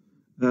here.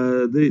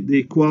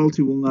 The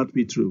equality will not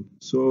be true.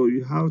 So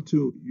you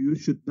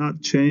should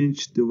not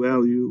change the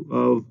value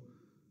of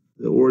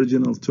the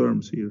original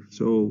terms here.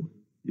 So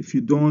if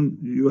you don't,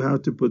 you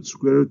have to put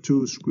square root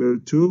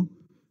 2,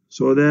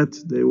 so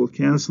that they will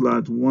cancel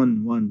out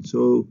 1.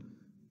 So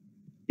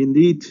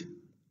indeed,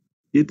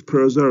 it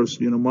preserves,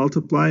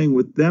 multiplying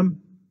with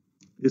them,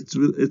 it's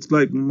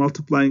like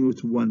multiplying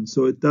with 1.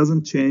 So it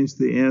doesn't change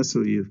the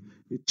answer here.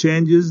 It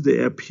changes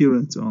the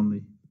appearance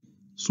only.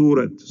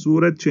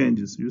 Surat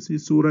changes. You see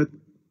surat?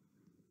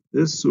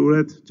 This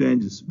surat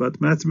changes, but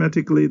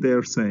mathematically they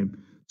are same.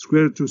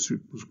 Square root 2,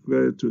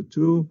 square root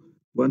 2,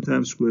 1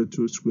 times square root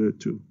 2, square root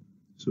 2.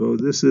 So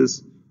this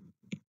is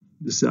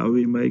how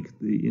we make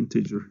the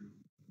integer.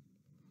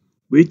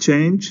 We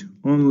change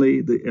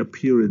only the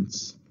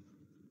appearance.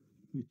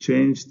 We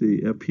change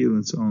the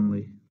appearance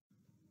only.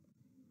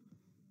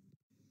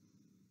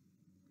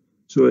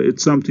 So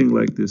it's something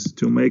like this,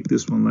 to make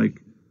this one like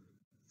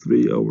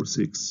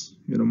 3/6,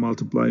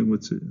 multiplying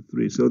with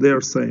 3. So they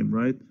are same,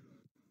 right?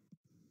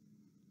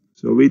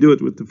 So we do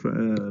it with the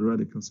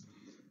radicals.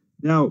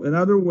 Now,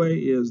 another way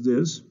is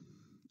this.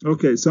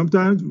 Okay,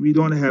 sometimes we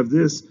don't have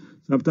this.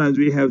 Sometimes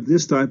we have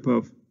this type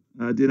of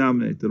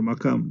denominator,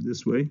 makam,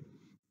 this way.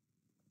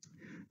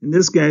 In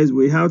this case,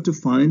 we have to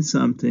find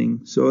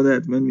something so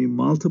that when we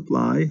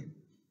multiply,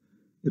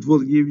 it will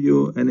give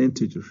you an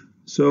integer.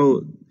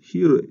 So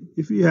here,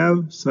 if you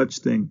have such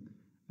thing,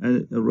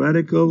 a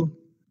radical,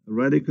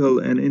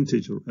 and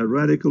integer, a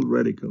radical,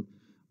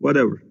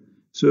 whatever.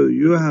 So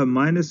you have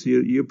minus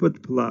here, you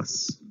put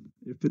plus.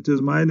 If it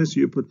is minus,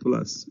 you put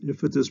plus.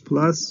 If it is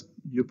plus,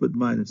 you put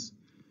minus.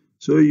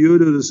 So you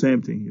do the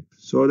same thing here,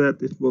 so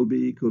that it will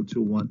be equal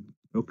to 1,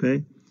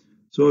 okay?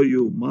 So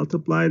you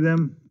multiply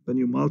them. When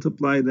you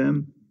multiply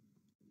them,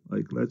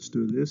 like let's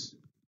do this.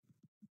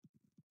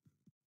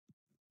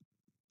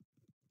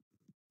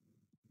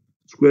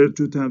 Square root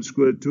 2 times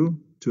square root 2,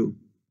 2.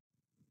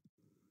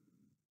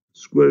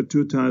 Square root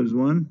 2 times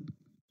 1,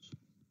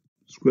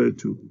 square root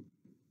 2.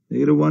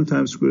 Negative 1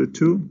 times square root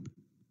 2,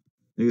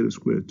 negative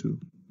square root 2.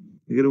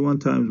 Negative 1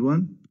 times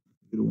 1,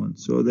 negative 1.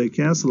 So they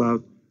cancel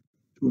out.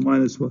 2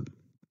 minus 1,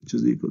 which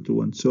is equal to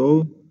 1.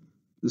 So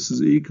this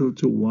is equal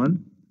to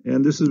 1.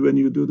 And this is when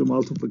you do the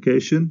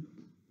multiplication,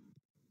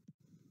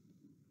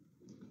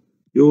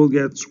 you will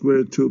get square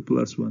root 2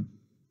 plus 1.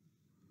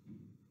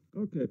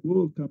 Okay, we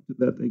will come to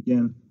that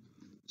again.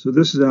 So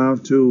this is how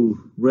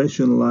to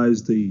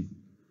rationalize the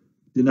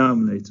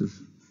denominator.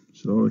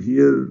 So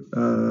here,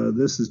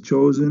 this is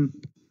chosen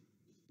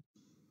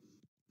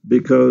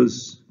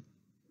because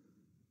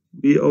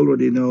we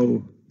already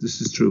know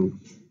this is true.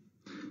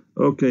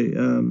 Okay,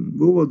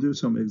 we will do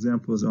some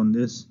examples on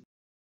this.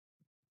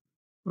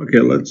 Okay,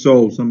 let's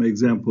solve some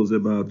examples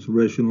about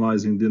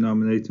rationalizing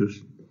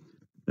denominators.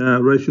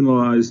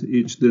 Rationalize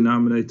each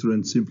denominator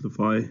and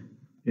simplify,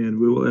 and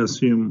we will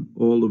assume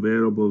all the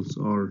variables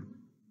are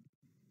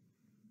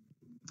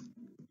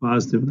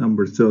positive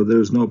numbers, so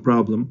there's no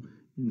problem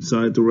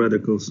inside the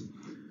radicals.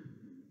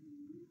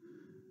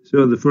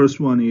 So the first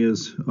one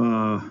is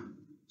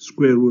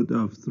square root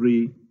of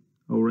 3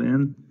 over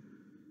n.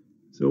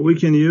 So we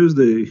can use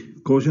the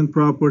quotient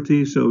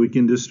property, so we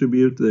can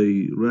distribute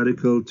the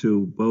radical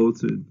to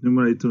both the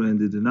numerator and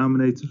the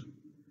denominator.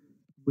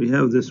 We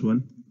have this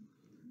one.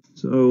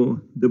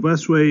 So the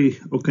best way,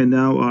 okay,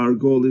 now our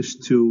goal is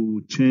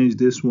to change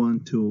this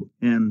one to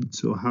n.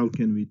 So how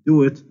can we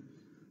do it?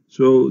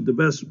 So the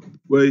best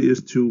way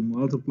is to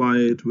multiply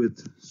it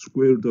with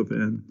square root of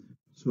n.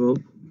 So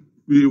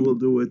we will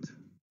do it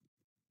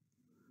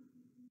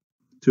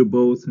to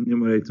both the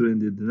numerator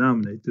and the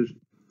denominator.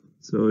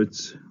 So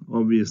it's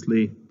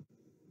obviously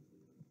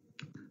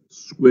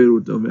square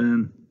root of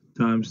n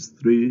times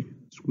 3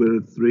 square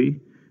root 3.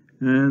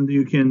 And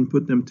you can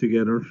put them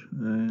together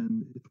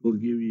and it will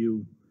give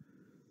you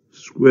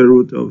square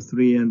root of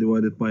 3n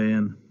divided by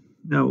n.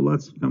 Now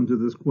let's come to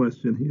this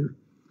question here.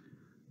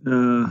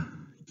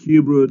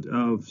 Cube root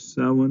of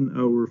 7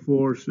 over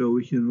 4, so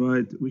we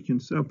can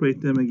separate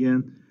them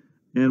again,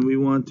 and we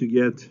want to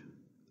get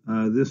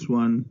this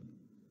one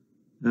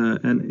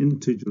an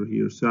integer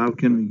here. So how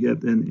can we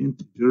get an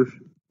integer?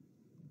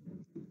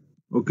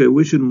 Okay,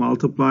 we should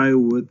multiply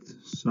with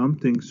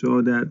something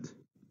so that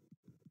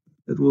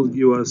it will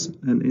give us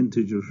an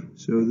integer.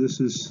 So this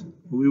is,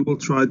 we will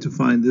try to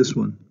find this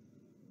one.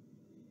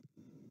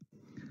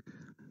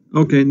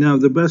 Okay, now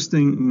the best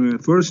thing,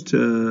 first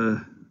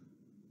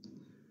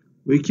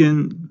we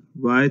can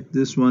write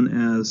this one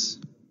as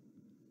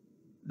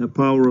a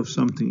power of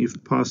something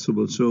if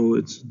possible. So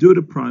it's due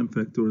to prime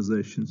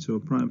factorization. So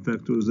prime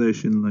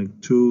factorization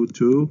like 2,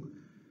 2.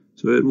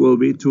 So it will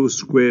be 2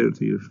 squared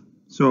here.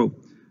 So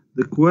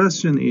the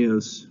question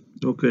is,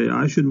 okay,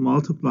 I should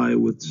multiply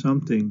with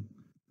something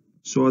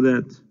so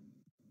that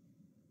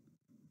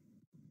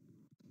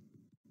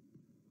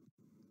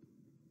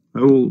I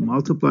will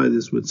multiply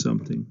this with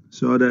something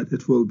so that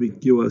it will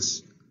give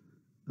us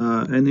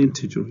an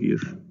integer here.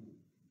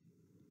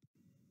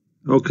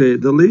 Okay,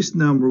 the least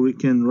number we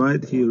can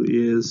write here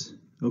is,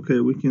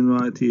 okay, we can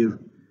write here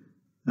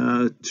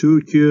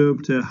 2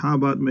 cubed. How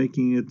about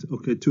making it,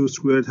 okay, 2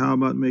 squared, how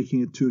about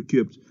making it 2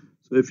 cubed?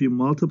 So if you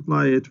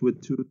multiply it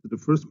with 2 to the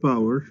first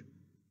power,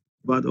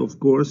 but of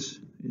course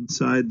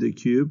inside the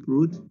cube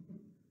root,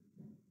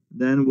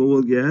 then we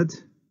will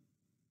get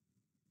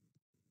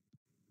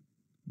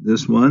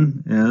this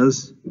one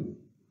as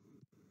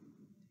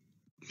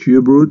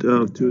cube root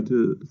of 2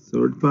 to the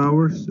third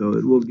power, so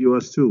it will give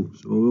us 2.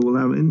 So we will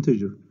have an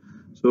integer.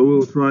 So we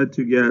will try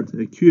to get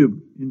a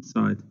cube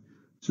inside.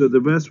 So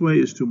the best way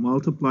is to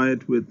multiply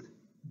it with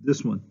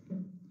this one.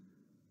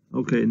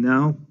 Okay,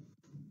 now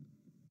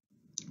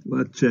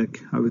let's check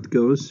how it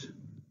goes.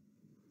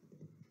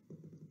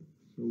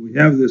 So we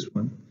have this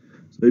one.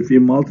 So if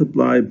you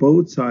multiply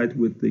both sides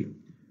with the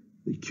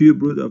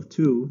cube root of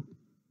 2,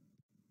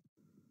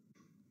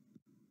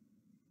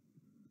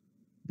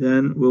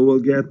 then we will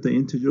get the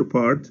integer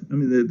part, I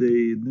mean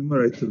the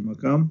numerator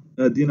maqam,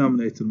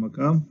 denominator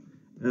maqam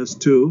as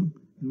 2.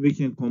 And we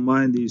can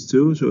combine these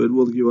two, so it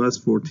will give us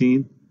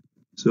 14.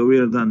 So we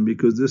are done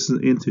because this is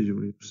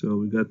integer. So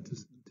we got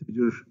this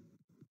integer.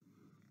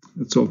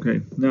 It's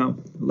okay. Now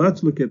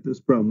let's look at this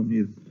problem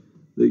here.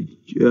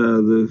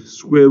 The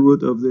square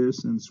root of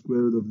this and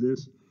square root of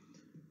this.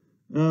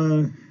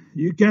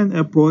 You can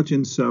approach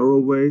in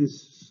several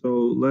ways. So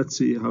let's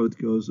see how it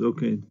goes.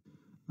 Okay.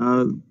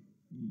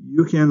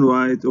 You can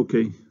write,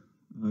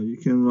 you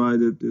can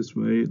write it this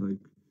way, like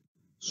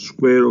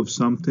square of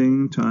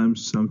something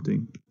times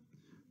something.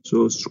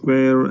 So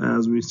square,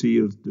 as we see,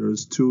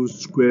 there's 2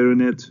 square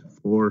in it,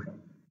 4.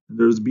 And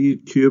there's b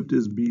cubed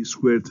is b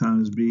squared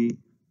times b.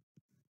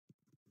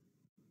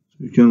 So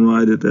you can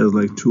write it as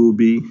like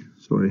 2b,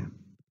 sorry.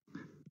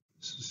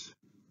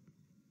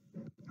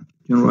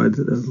 You can write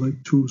it as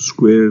like 2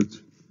 squared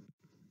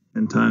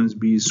and times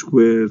b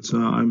squared. So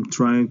I'm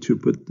trying to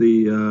put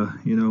the,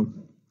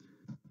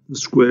 the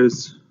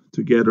squares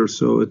together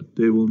so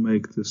they will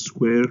make the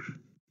square.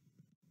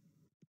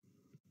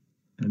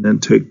 And then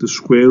take the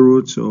square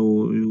root,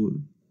 so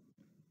you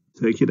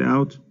take it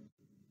out,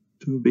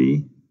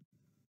 2b.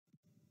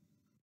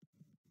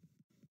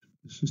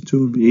 This is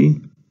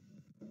 2b.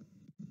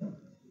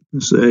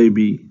 This is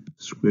ab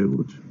square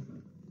root.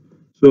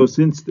 So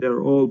since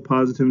they're all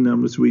positive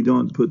numbers, we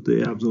don't put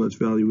the absolute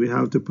value. We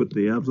have to put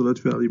the absolute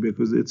value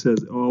because it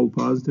says all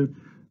positive.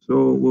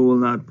 So we will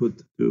not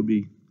put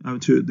 2b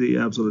to the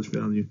absolute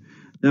value.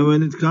 Now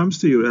when it comes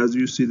to you, as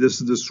you see,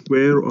 this is the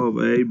square of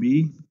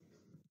ab.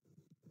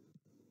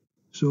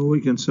 So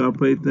we can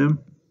separate them.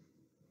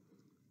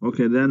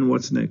 Okay, then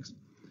what's next?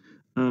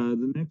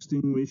 The next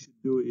thing we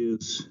should do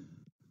is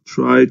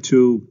try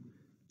to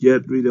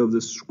get rid of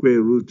the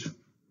square root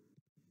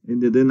in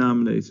the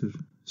denominator.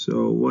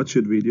 So what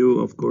should we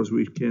do? Of course,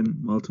 we can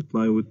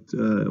multiply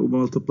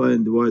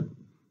and divide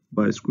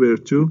by square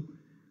 2,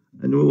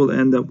 and we will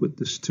end up with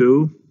this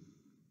 2.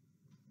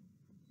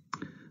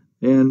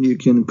 And you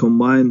can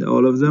combine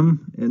all of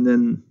them, and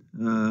then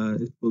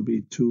it will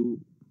be 2ab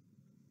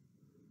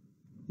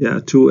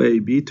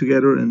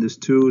together, and this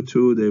 2,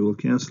 they will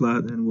cancel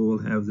out, and we will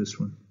have this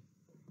one.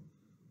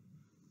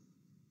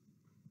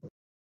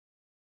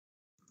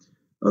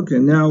 Okay,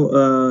 now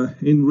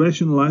in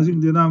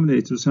rationalizing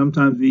denominator,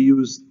 sometimes we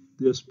use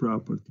this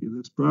property.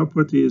 This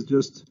property is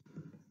just,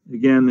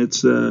 again,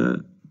 it's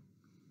the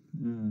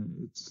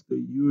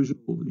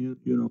usual,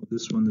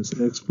 this one is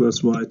x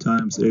plus y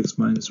times x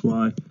minus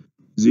y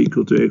is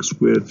equal to x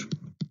squared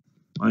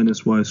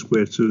minus y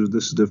squared. So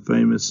this is the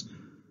famous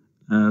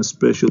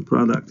special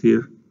product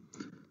here.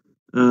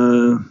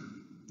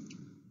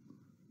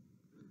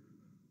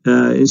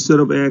 Instead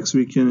of x,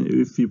 we can,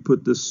 if you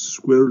put the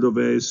square root of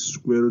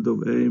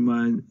a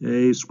minus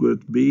a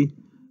squared b,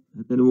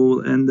 and then we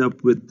will end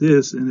up with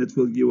this, and it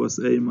will give us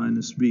a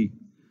minus b.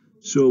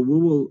 So we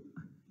will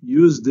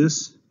use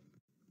this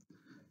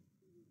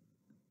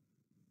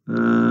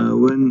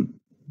when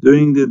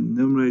doing the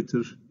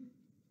numerator,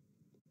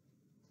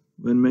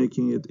 when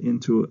making it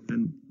into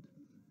an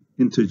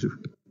integer.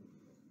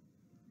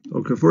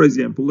 Okay, for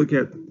example, look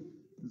at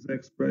this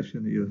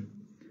expression here.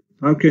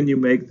 How can you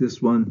make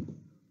this one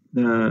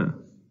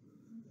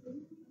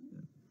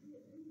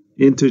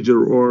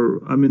integer,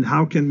 or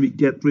how can we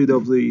get rid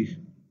of the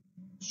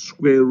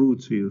square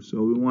roots here?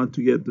 So we want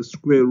to get the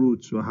square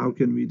roots. So how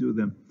can we do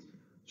them?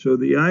 So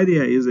the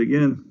idea is,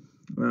 again,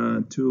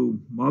 to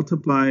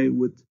multiply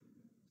with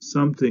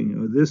something.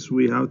 Or this,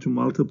 we have to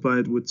multiply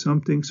it with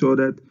something so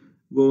that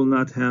we will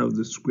not have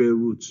the square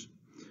roots.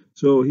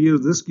 So here,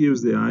 this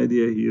gives the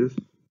idea here.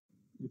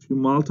 If you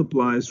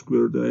multiply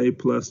square root of a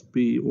plus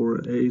b, or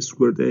a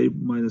squared a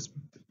minus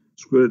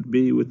squared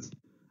b with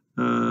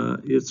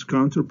its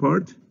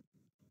counterpart,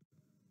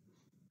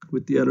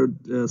 with the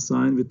other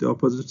sign, with the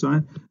opposite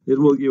sign, it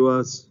will give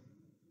us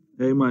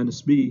a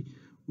minus b,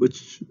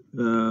 which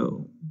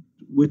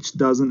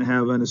doesn't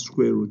have any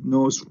square root,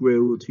 no square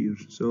root here.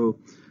 So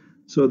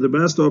the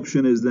best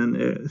option is then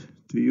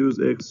to use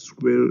x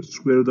square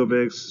root of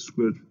x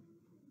squared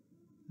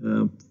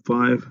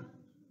 5,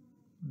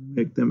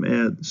 make them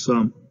add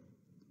sum,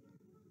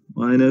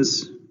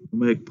 minus,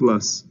 make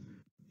plus.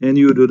 And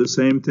you do the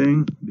same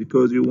thing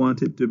because you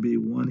want it to be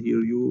 1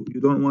 here. You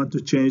don't want to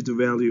change the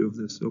value of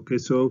this. Okay,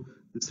 so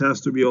this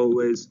has to be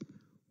always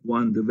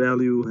 1. The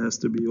value has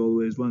to be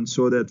always 1,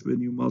 so that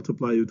when you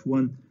multiply with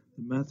 1,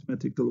 the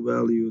mathematical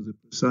value, the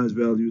precise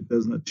value,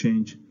 does not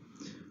change.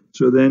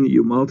 So then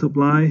you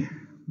multiply.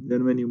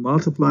 Then when you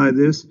multiply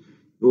this,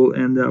 you will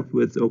end up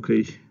with,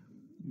 okay,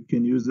 you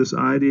can use this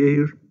idea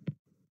here.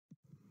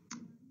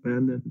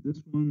 And then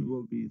this one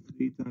will be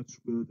 3 times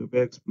square root of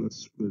x plus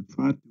square root of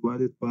 5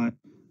 divided by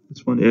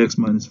this one, x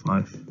minus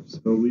 5.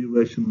 So we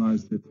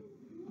rationalized it.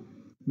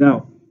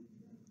 Now,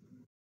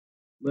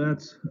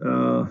 let's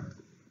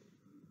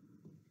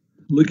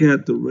look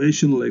at the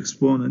rational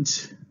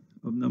exponents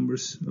of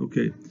numbers.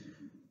 Okay.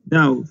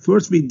 Now,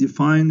 first we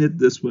define it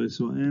this way.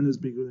 So n is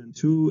bigger than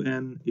 2,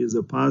 n is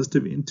a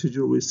positive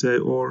integer, we say,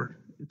 or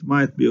it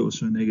might be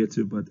also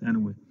negative, but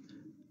anyway.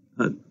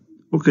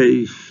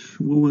 Okay,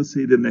 we will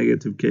see the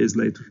negative case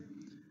later.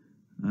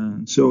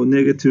 So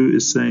negative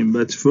is same,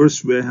 but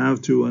first we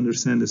have to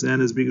understand this.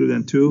 N is bigger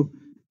than 2,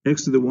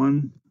 x to the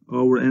 1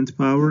 over nth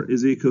power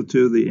is equal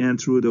to the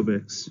nth root of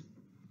x.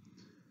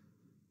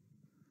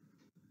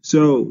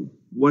 So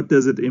what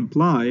does it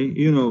imply?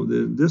 You know,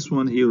 this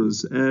one here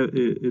is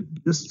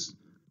this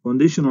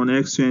condition on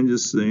x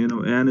changes. You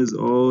know, n is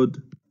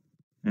odd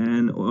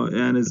and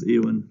n is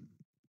even.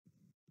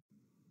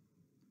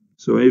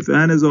 So if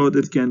n is odd,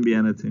 it can be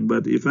anything,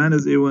 but if n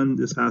is even,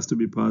 this has to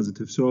be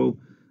positive. So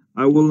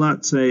I will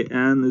not say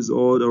n is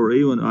odd or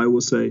even. I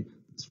will say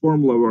this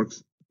formula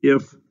works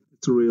if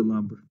it's a real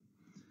number.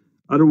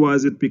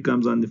 Otherwise, it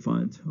becomes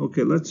undefined.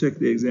 Okay, let's check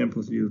the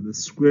examples here. The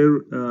square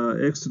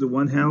x to the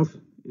 1/2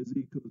 is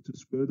equal to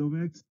square root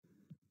of x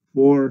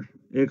for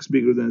x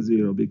bigger than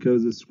 0,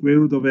 because the square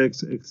root of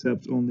x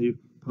accepts only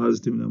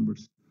positive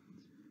numbers.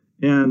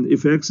 And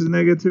if x is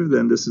negative,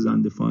 then this is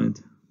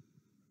undefined.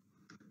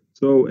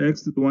 So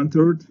x to the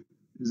 1/3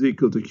 is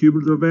equal to cube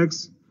root of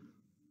x.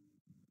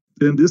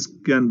 Then this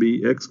can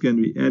be, x can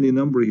be any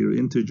number here,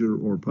 integer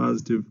or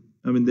positive.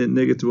 I mean, then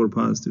negative or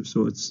positive.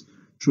 So it's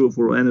true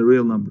for any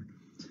real number.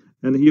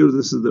 And here,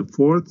 this is the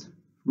fourth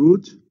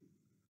root.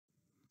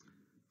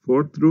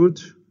 Fourth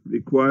root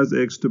requires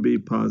x to be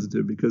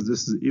positive because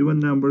this is even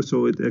number,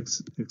 so it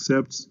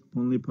accepts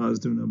only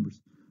positive numbers.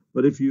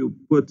 But if you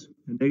put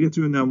a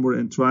negative number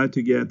and try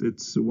to get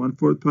its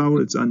 1/4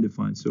 power, it's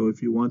undefined. So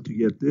if you want to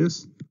get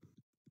this,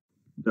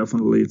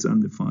 definitely it's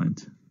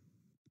undefined.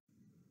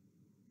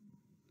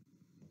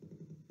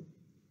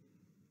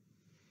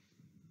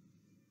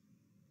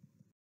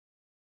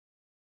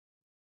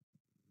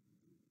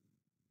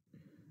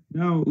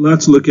 Now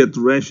let's look at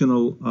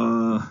rational,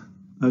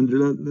 and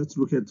let's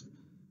look at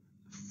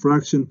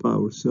fraction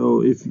power.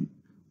 So if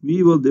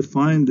we will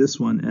define this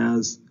one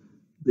as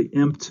the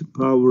nth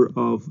power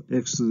of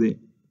x to the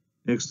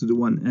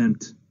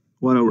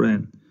 1 over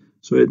n.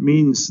 So it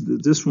means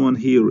that this one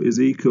here is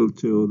equal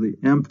to the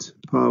nth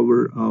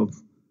power of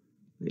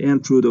the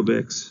nth root of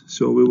x.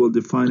 So we will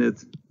define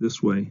it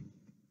this way.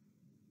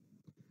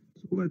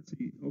 So let's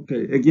see.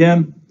 Okay,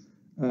 again,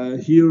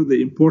 here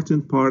the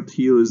important part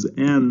here is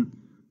n.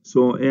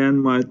 So n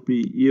might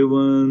be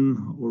even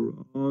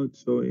or odd.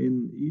 So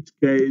in each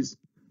case,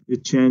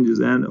 it changes.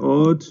 And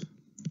odd,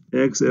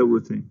 x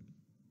everything.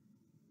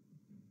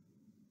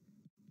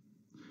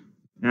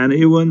 And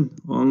even,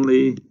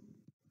 only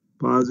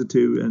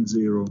positive and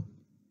 0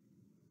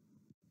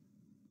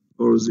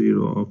 or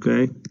 0.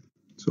 Okay.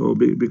 So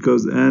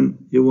because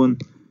n even,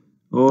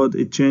 odd,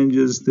 it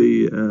changes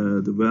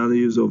the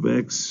values of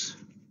x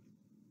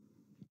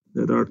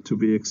that are to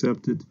be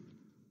accepted.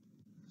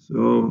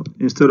 So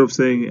instead of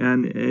saying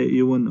n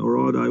even or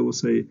odd, I will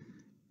say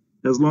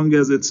as long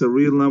as it's a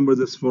real number,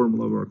 this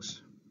formula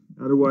works.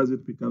 Otherwise,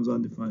 it becomes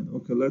undefined.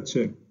 Okay, let's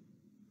check.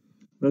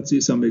 Let's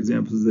see some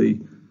examples. The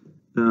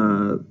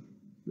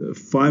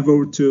 5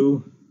 over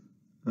 2.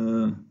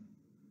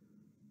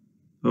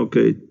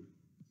 Okay,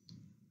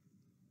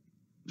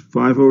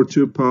 5 over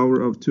 2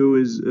 power of 2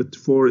 is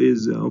 4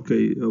 is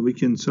okay. We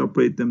can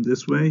separate them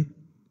this way.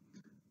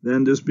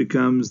 Then this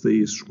becomes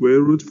the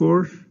square root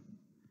 4.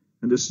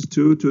 And this is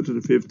 2 to the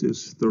 5th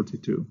is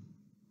 32.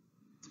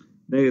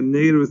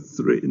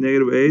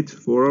 Negative 8,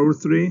 4 over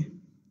 3.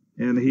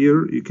 And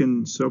here you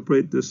can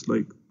separate this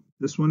like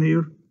this one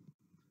here.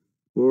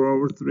 4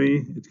 over 3.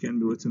 It can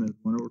be written as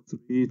 1 over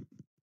 3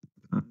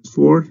 times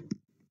 4.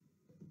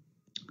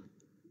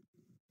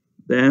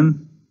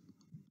 Then,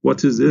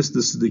 what is this?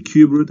 This is the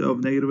cube root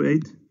of negative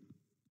 8.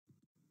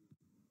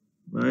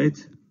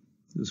 Right?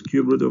 This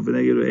cube root of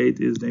negative 8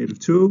 is negative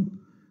 2.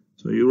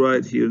 So you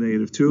write here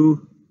negative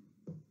 2.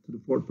 To the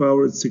 4th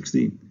power is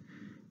 16.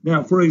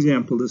 Now, for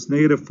example, this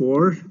negative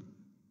 4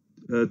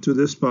 to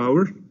this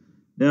power.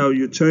 Now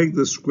you take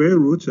the square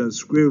root, and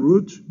square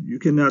root, you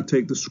cannot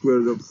take the square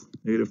root of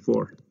negative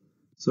 4.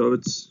 So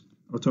it's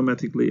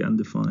automatically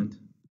undefined.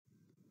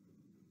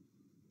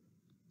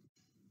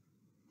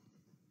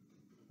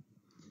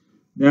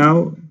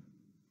 Now,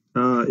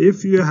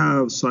 if you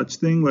have such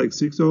thing like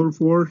 6 over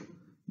 4,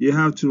 you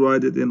have to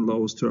write it in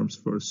lowest terms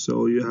first.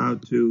 So you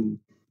have to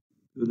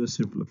do the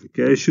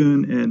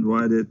simplification and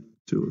write it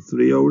to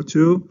 3 over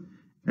 2.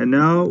 And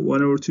now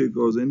 1 over 2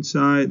 goes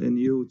inside, and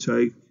you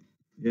take,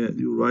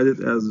 you write it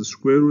as the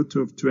square root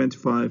of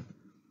 25.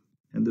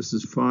 And this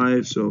is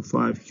 5, so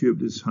 5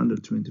 cubed is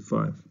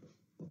 125.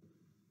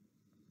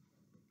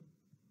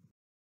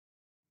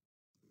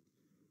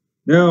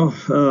 Now,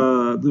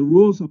 the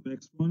rules of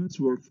exponents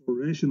work for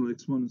rational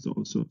exponents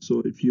also.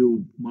 So if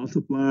you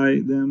multiply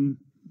them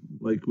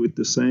like with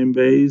the same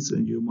base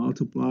and you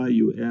multiply,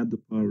 you add the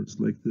powers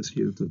like this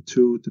here, the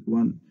 2 to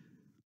 1,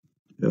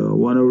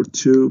 1 over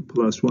 2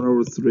 plus 1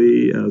 over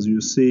 3, as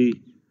you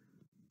see,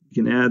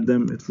 you can add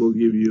them, it will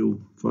give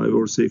you 5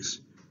 over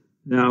 6.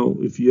 Now,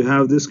 if you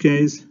have this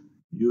case,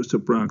 you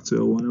subtract,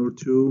 so 1 over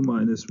 2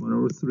 minus 1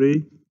 over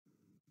 3.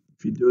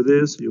 If you do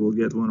this, you will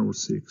get 1 over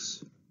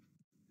 6.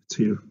 It's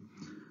here.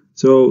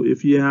 So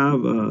if you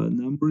have a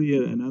number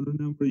here, another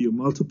number, you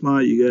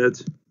multiply, you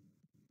get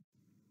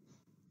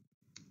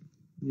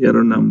the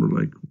other number,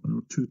 like 1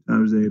 or 2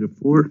 times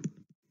 -4.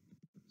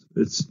 So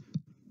it's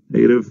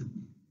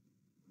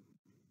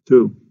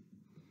 -2.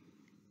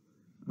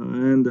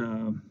 And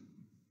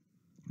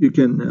you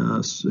can,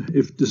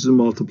 if this is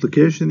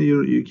multiplication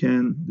here, you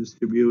can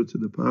distribute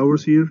the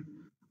powers here.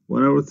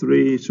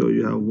 1/3, so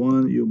you have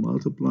 1, you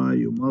multiply,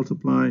 you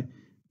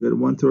get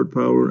 1/3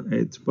 power,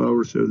 8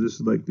 power, so this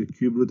is like the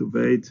cube root of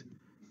 8,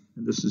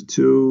 and this is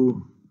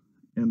 2,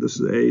 and this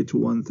is 8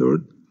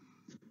 1/3.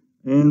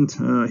 And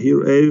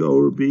here a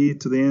over b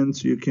to the end,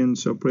 so you can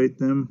separate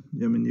them.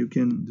 I mean, you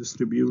can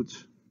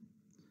distribute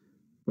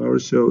power,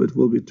 so it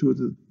will be 2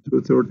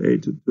 2/3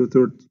 8 to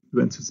 2/3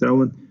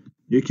 27.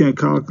 You can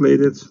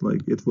calculate it,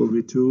 like it will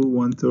be 2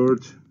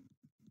 1/3.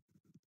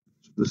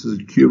 So this is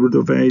the cube root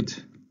of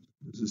 8.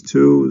 This is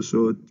 2,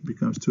 so it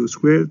becomes 2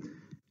 squared.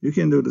 You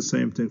can do the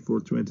same thing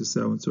for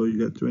 27. So you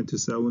get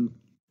 27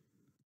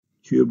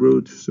 cube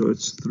root, so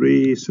it's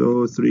 3,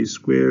 so 3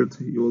 squared.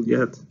 You will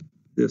get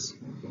this.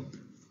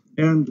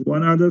 And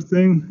one other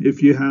thing,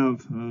 if you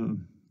have,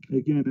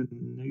 again, a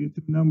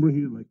negative number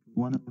here, like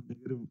 1 over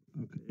negative,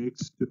 okay,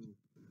 x2,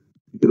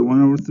 you get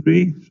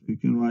 1/3, so you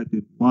can write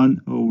it 1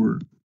 over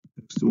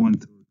x to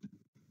 1/3.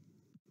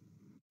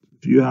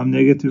 If you have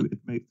negative, it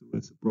makes the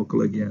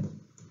reciprocal again.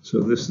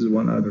 So this is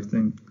one other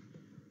thing.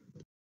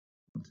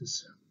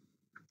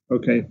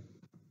 Okay.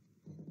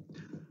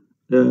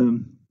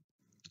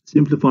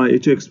 Simplify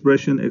each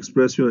expression.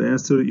 Express your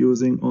answer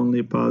using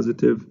only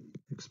positive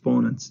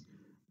exponents.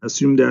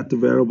 Assume that the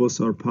variables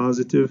are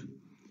positive.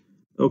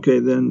 Okay,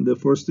 then the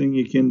first thing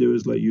you can do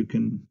is, like, you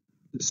can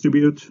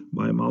distribute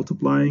by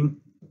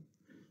multiplying.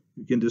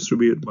 You can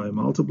distribute by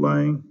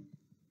multiplying.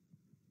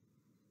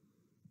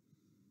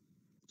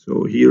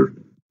 So here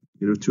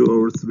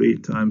 2/3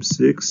 times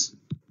 6.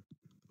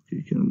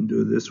 You can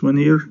do this one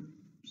here,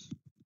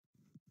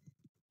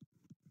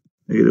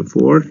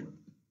 -4,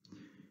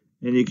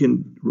 and you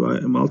can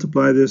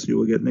multiply this. You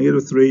will get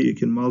 -3. You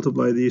can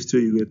multiply these two,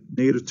 you get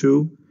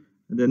 -2.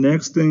 And the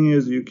next thing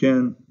is you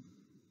can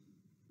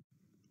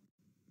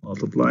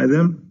multiply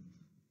them,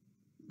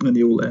 and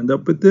you will end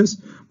up with this.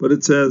 But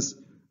it says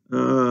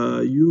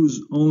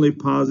use only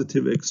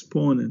positive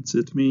exponents.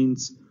 It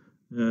means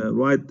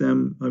write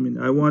them. I mean,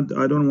 I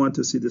don't want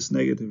to see this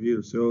negative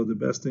here. So the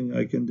best thing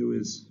I can do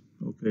is,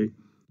 okay,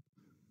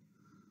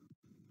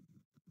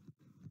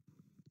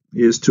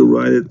 is to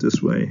write it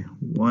this way: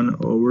 1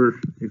 over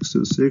x to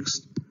the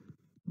 6th,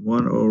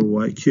 1 over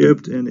y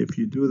cubed. And if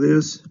you do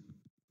this,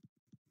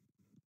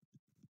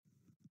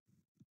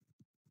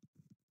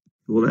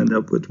 you will end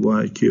up with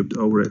y cubed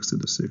over x to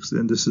the 6th.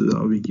 And this is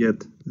how we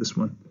get this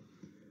one.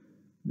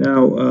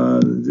 Now,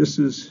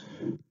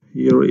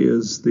 here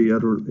is the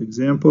other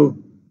example.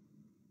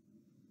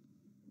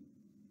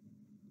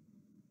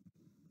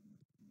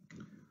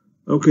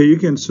 Okay, you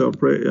can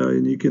separate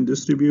and you can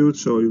distribute.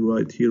 So you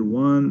write here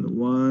 1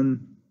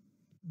 1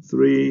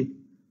 3,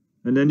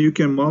 and then you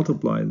can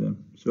multiply them.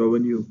 So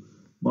when you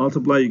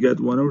multiply, you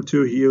get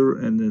 1/2 here,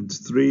 and then it's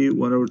 3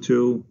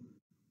 1/2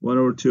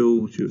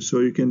 1/2. So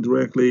you can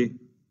directly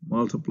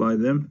multiply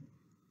them.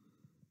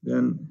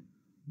 Then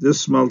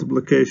this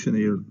multiplication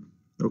here,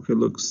 okay,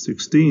 look,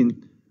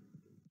 16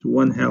 to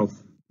 1/2.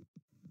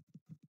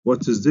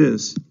 What is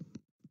this?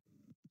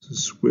 This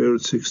is square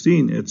root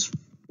 16. It's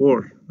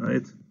 4,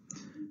 right?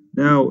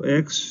 Now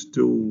x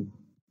to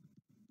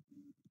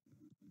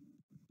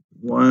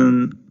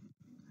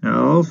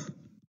 1/2.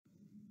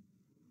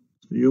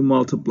 So you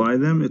multiply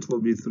them, it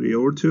will be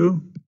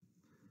 3/2.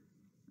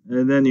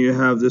 And then you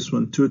have this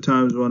one, 2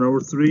 times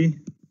 1/3.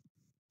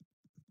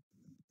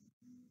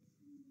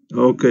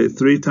 Okay,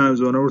 3 times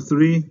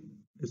 1/3,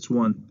 it's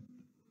 1.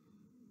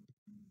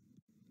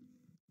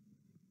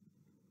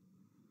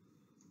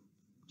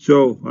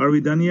 So, are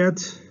we done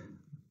yet?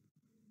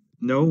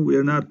 No, we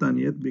are not done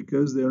yet,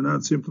 because they are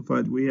not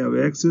simplified. We have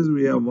x's,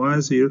 we have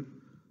y's here.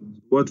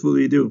 What will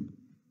we do?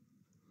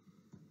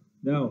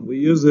 Now, we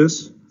use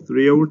this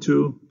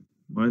 3/2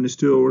 minus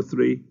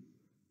 2/3.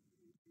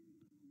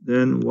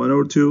 Then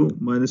 1/2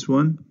 minus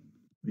 1.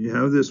 We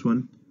have this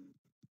one.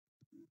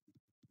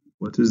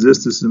 What is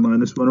this? This is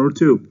minus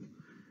 1/2.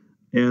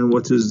 And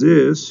what is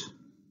this?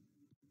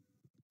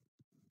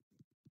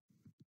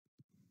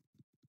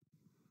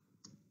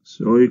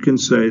 So you can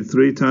say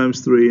 3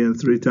 times 3, and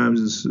 3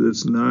 times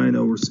it's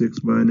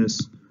 9/6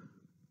 minus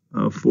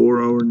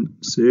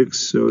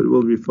 4/6. So it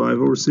will be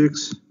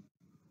 5/6.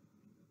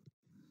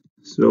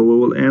 So we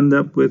will end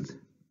up with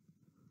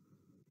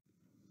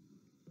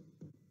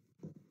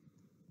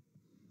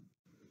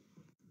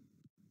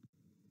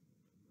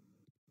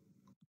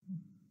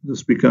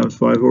this becomes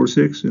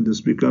 5/6, and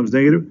this becomes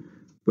negative.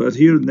 But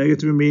here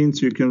negative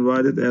means you can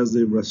write it as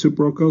the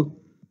reciprocal.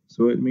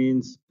 So it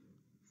means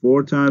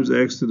 4 times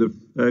x to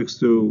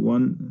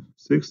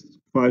 1/6,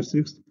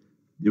 5/6,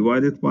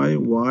 divided by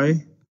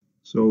y.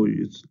 So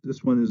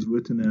this one is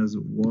written as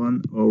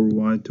 1 over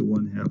y to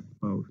 1/2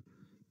 power.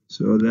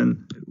 So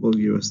then it will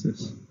give us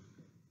this.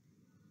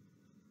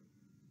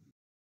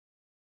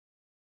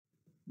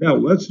 Now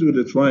let's do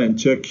the try and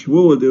check. We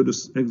will do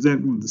this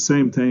exactly the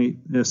same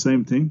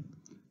thing.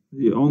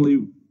 We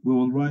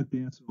will write the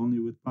answer only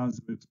with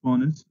positive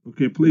exponents.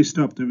 Okay, please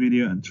stop the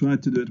video and try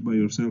to do it by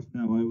yourself.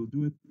 Now I will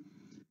do it.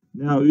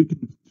 Now you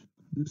can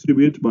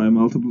distribute by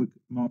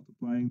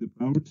multiplying the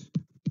powers.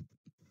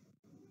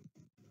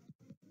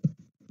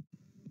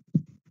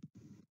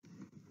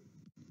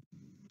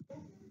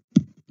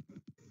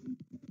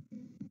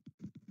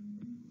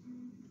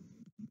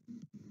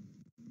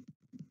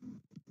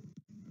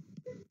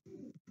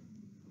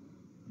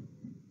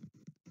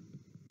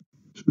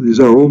 So these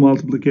are all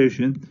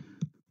multiplication.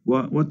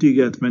 What do you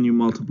get when you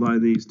multiply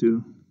these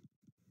two?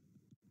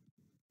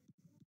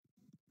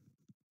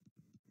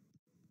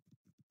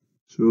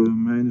 So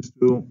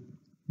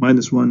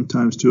minus 1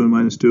 times 2 and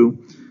minus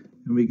 2,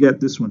 and we get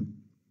this one.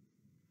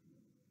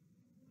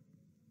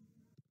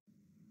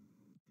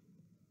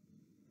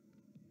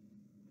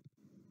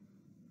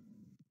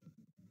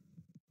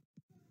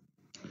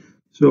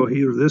 So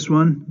here, this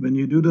one, when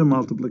you do the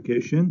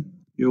multiplication,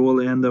 you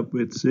will end up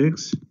with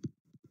 6.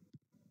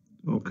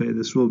 Okay,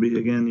 this will be,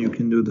 again, you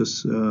can do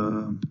this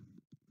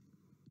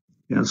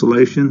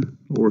cancellation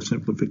or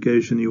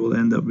simplification. You will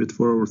end up with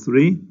 4 over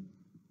 3.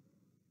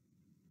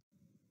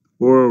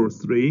 4 over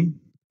 3.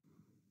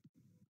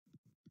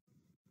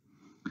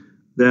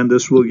 Then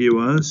this will give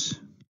us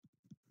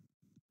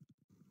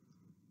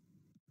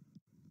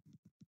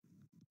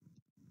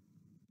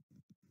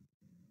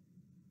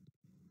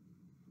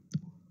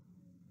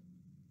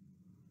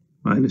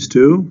minus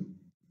 2.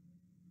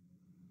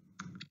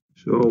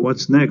 So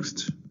what's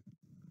next?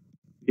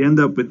 You end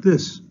up with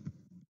this.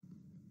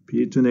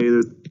 P to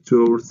negative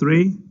 2 over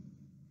 3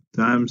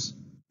 times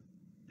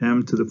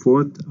m to the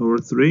 4th over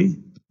 3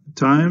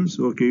 times,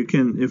 okay, you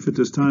can, if it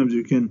is times,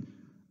 you can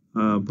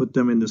put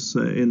them in the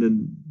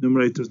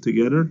numerator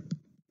together.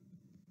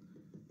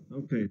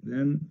 Okay,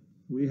 then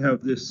we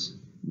have this.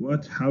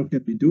 How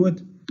can we do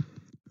it?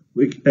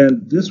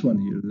 And this one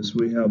here,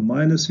 we have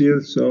minus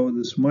here, so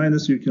this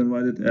minus, you can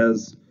write it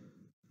as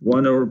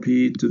 1 over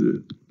p to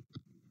the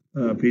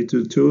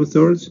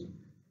 2/3,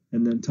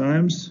 and then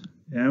times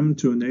m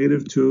to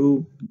negative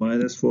 2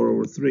 minus 4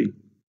 over 3.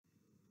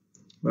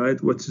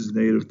 Right, what is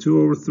negative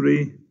 2 over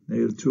 3?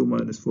 Negative 2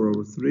 minus 4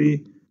 over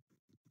 3.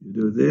 You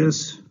do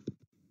this.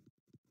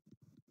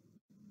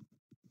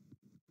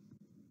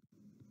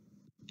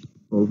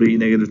 Will be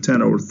negative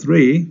 10 over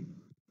 3.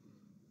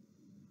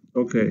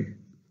 Okay.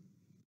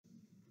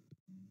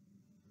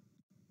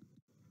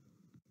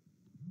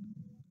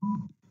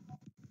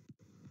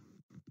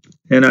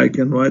 And I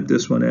can write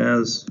this one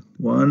as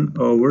 1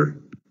 over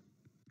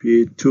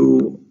p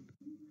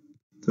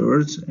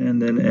 2/3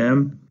 and then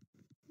m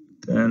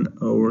 10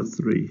 over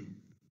 3.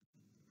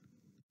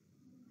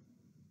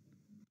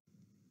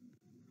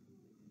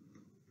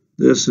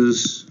 This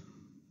is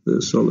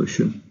the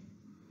solution.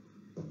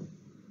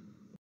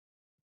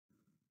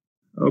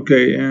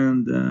 Okay,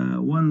 and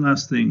one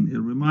last thing,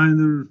 a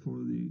reminder for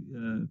the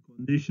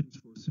conditions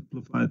for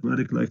simplified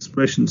radical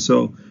expression.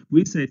 So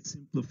we say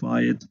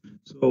simplify it.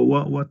 So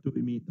what do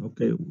we mean?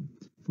 Okay,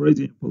 for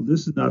example,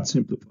 this is not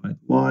simplified.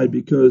 Why?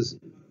 Because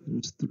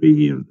there's 3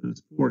 here,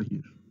 there's 4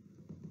 here.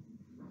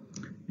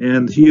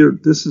 And here,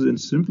 this is in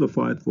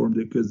simplified form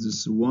because this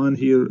is 1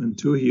 here and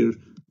 2 here.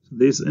 So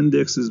this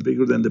index is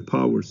bigger than the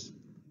powers.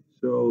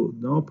 So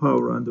no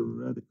power under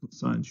radical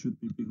sign should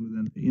be bigger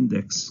than the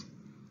index.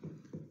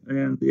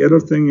 And the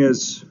other thing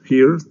is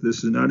here,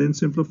 this is not in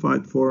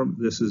simplified form,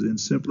 this is in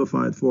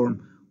simplified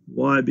form.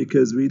 Why?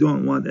 Because we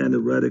don't want any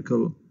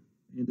radical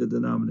in the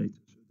denominator.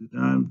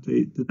 So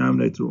the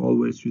denominator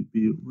always should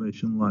be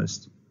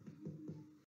rationalized.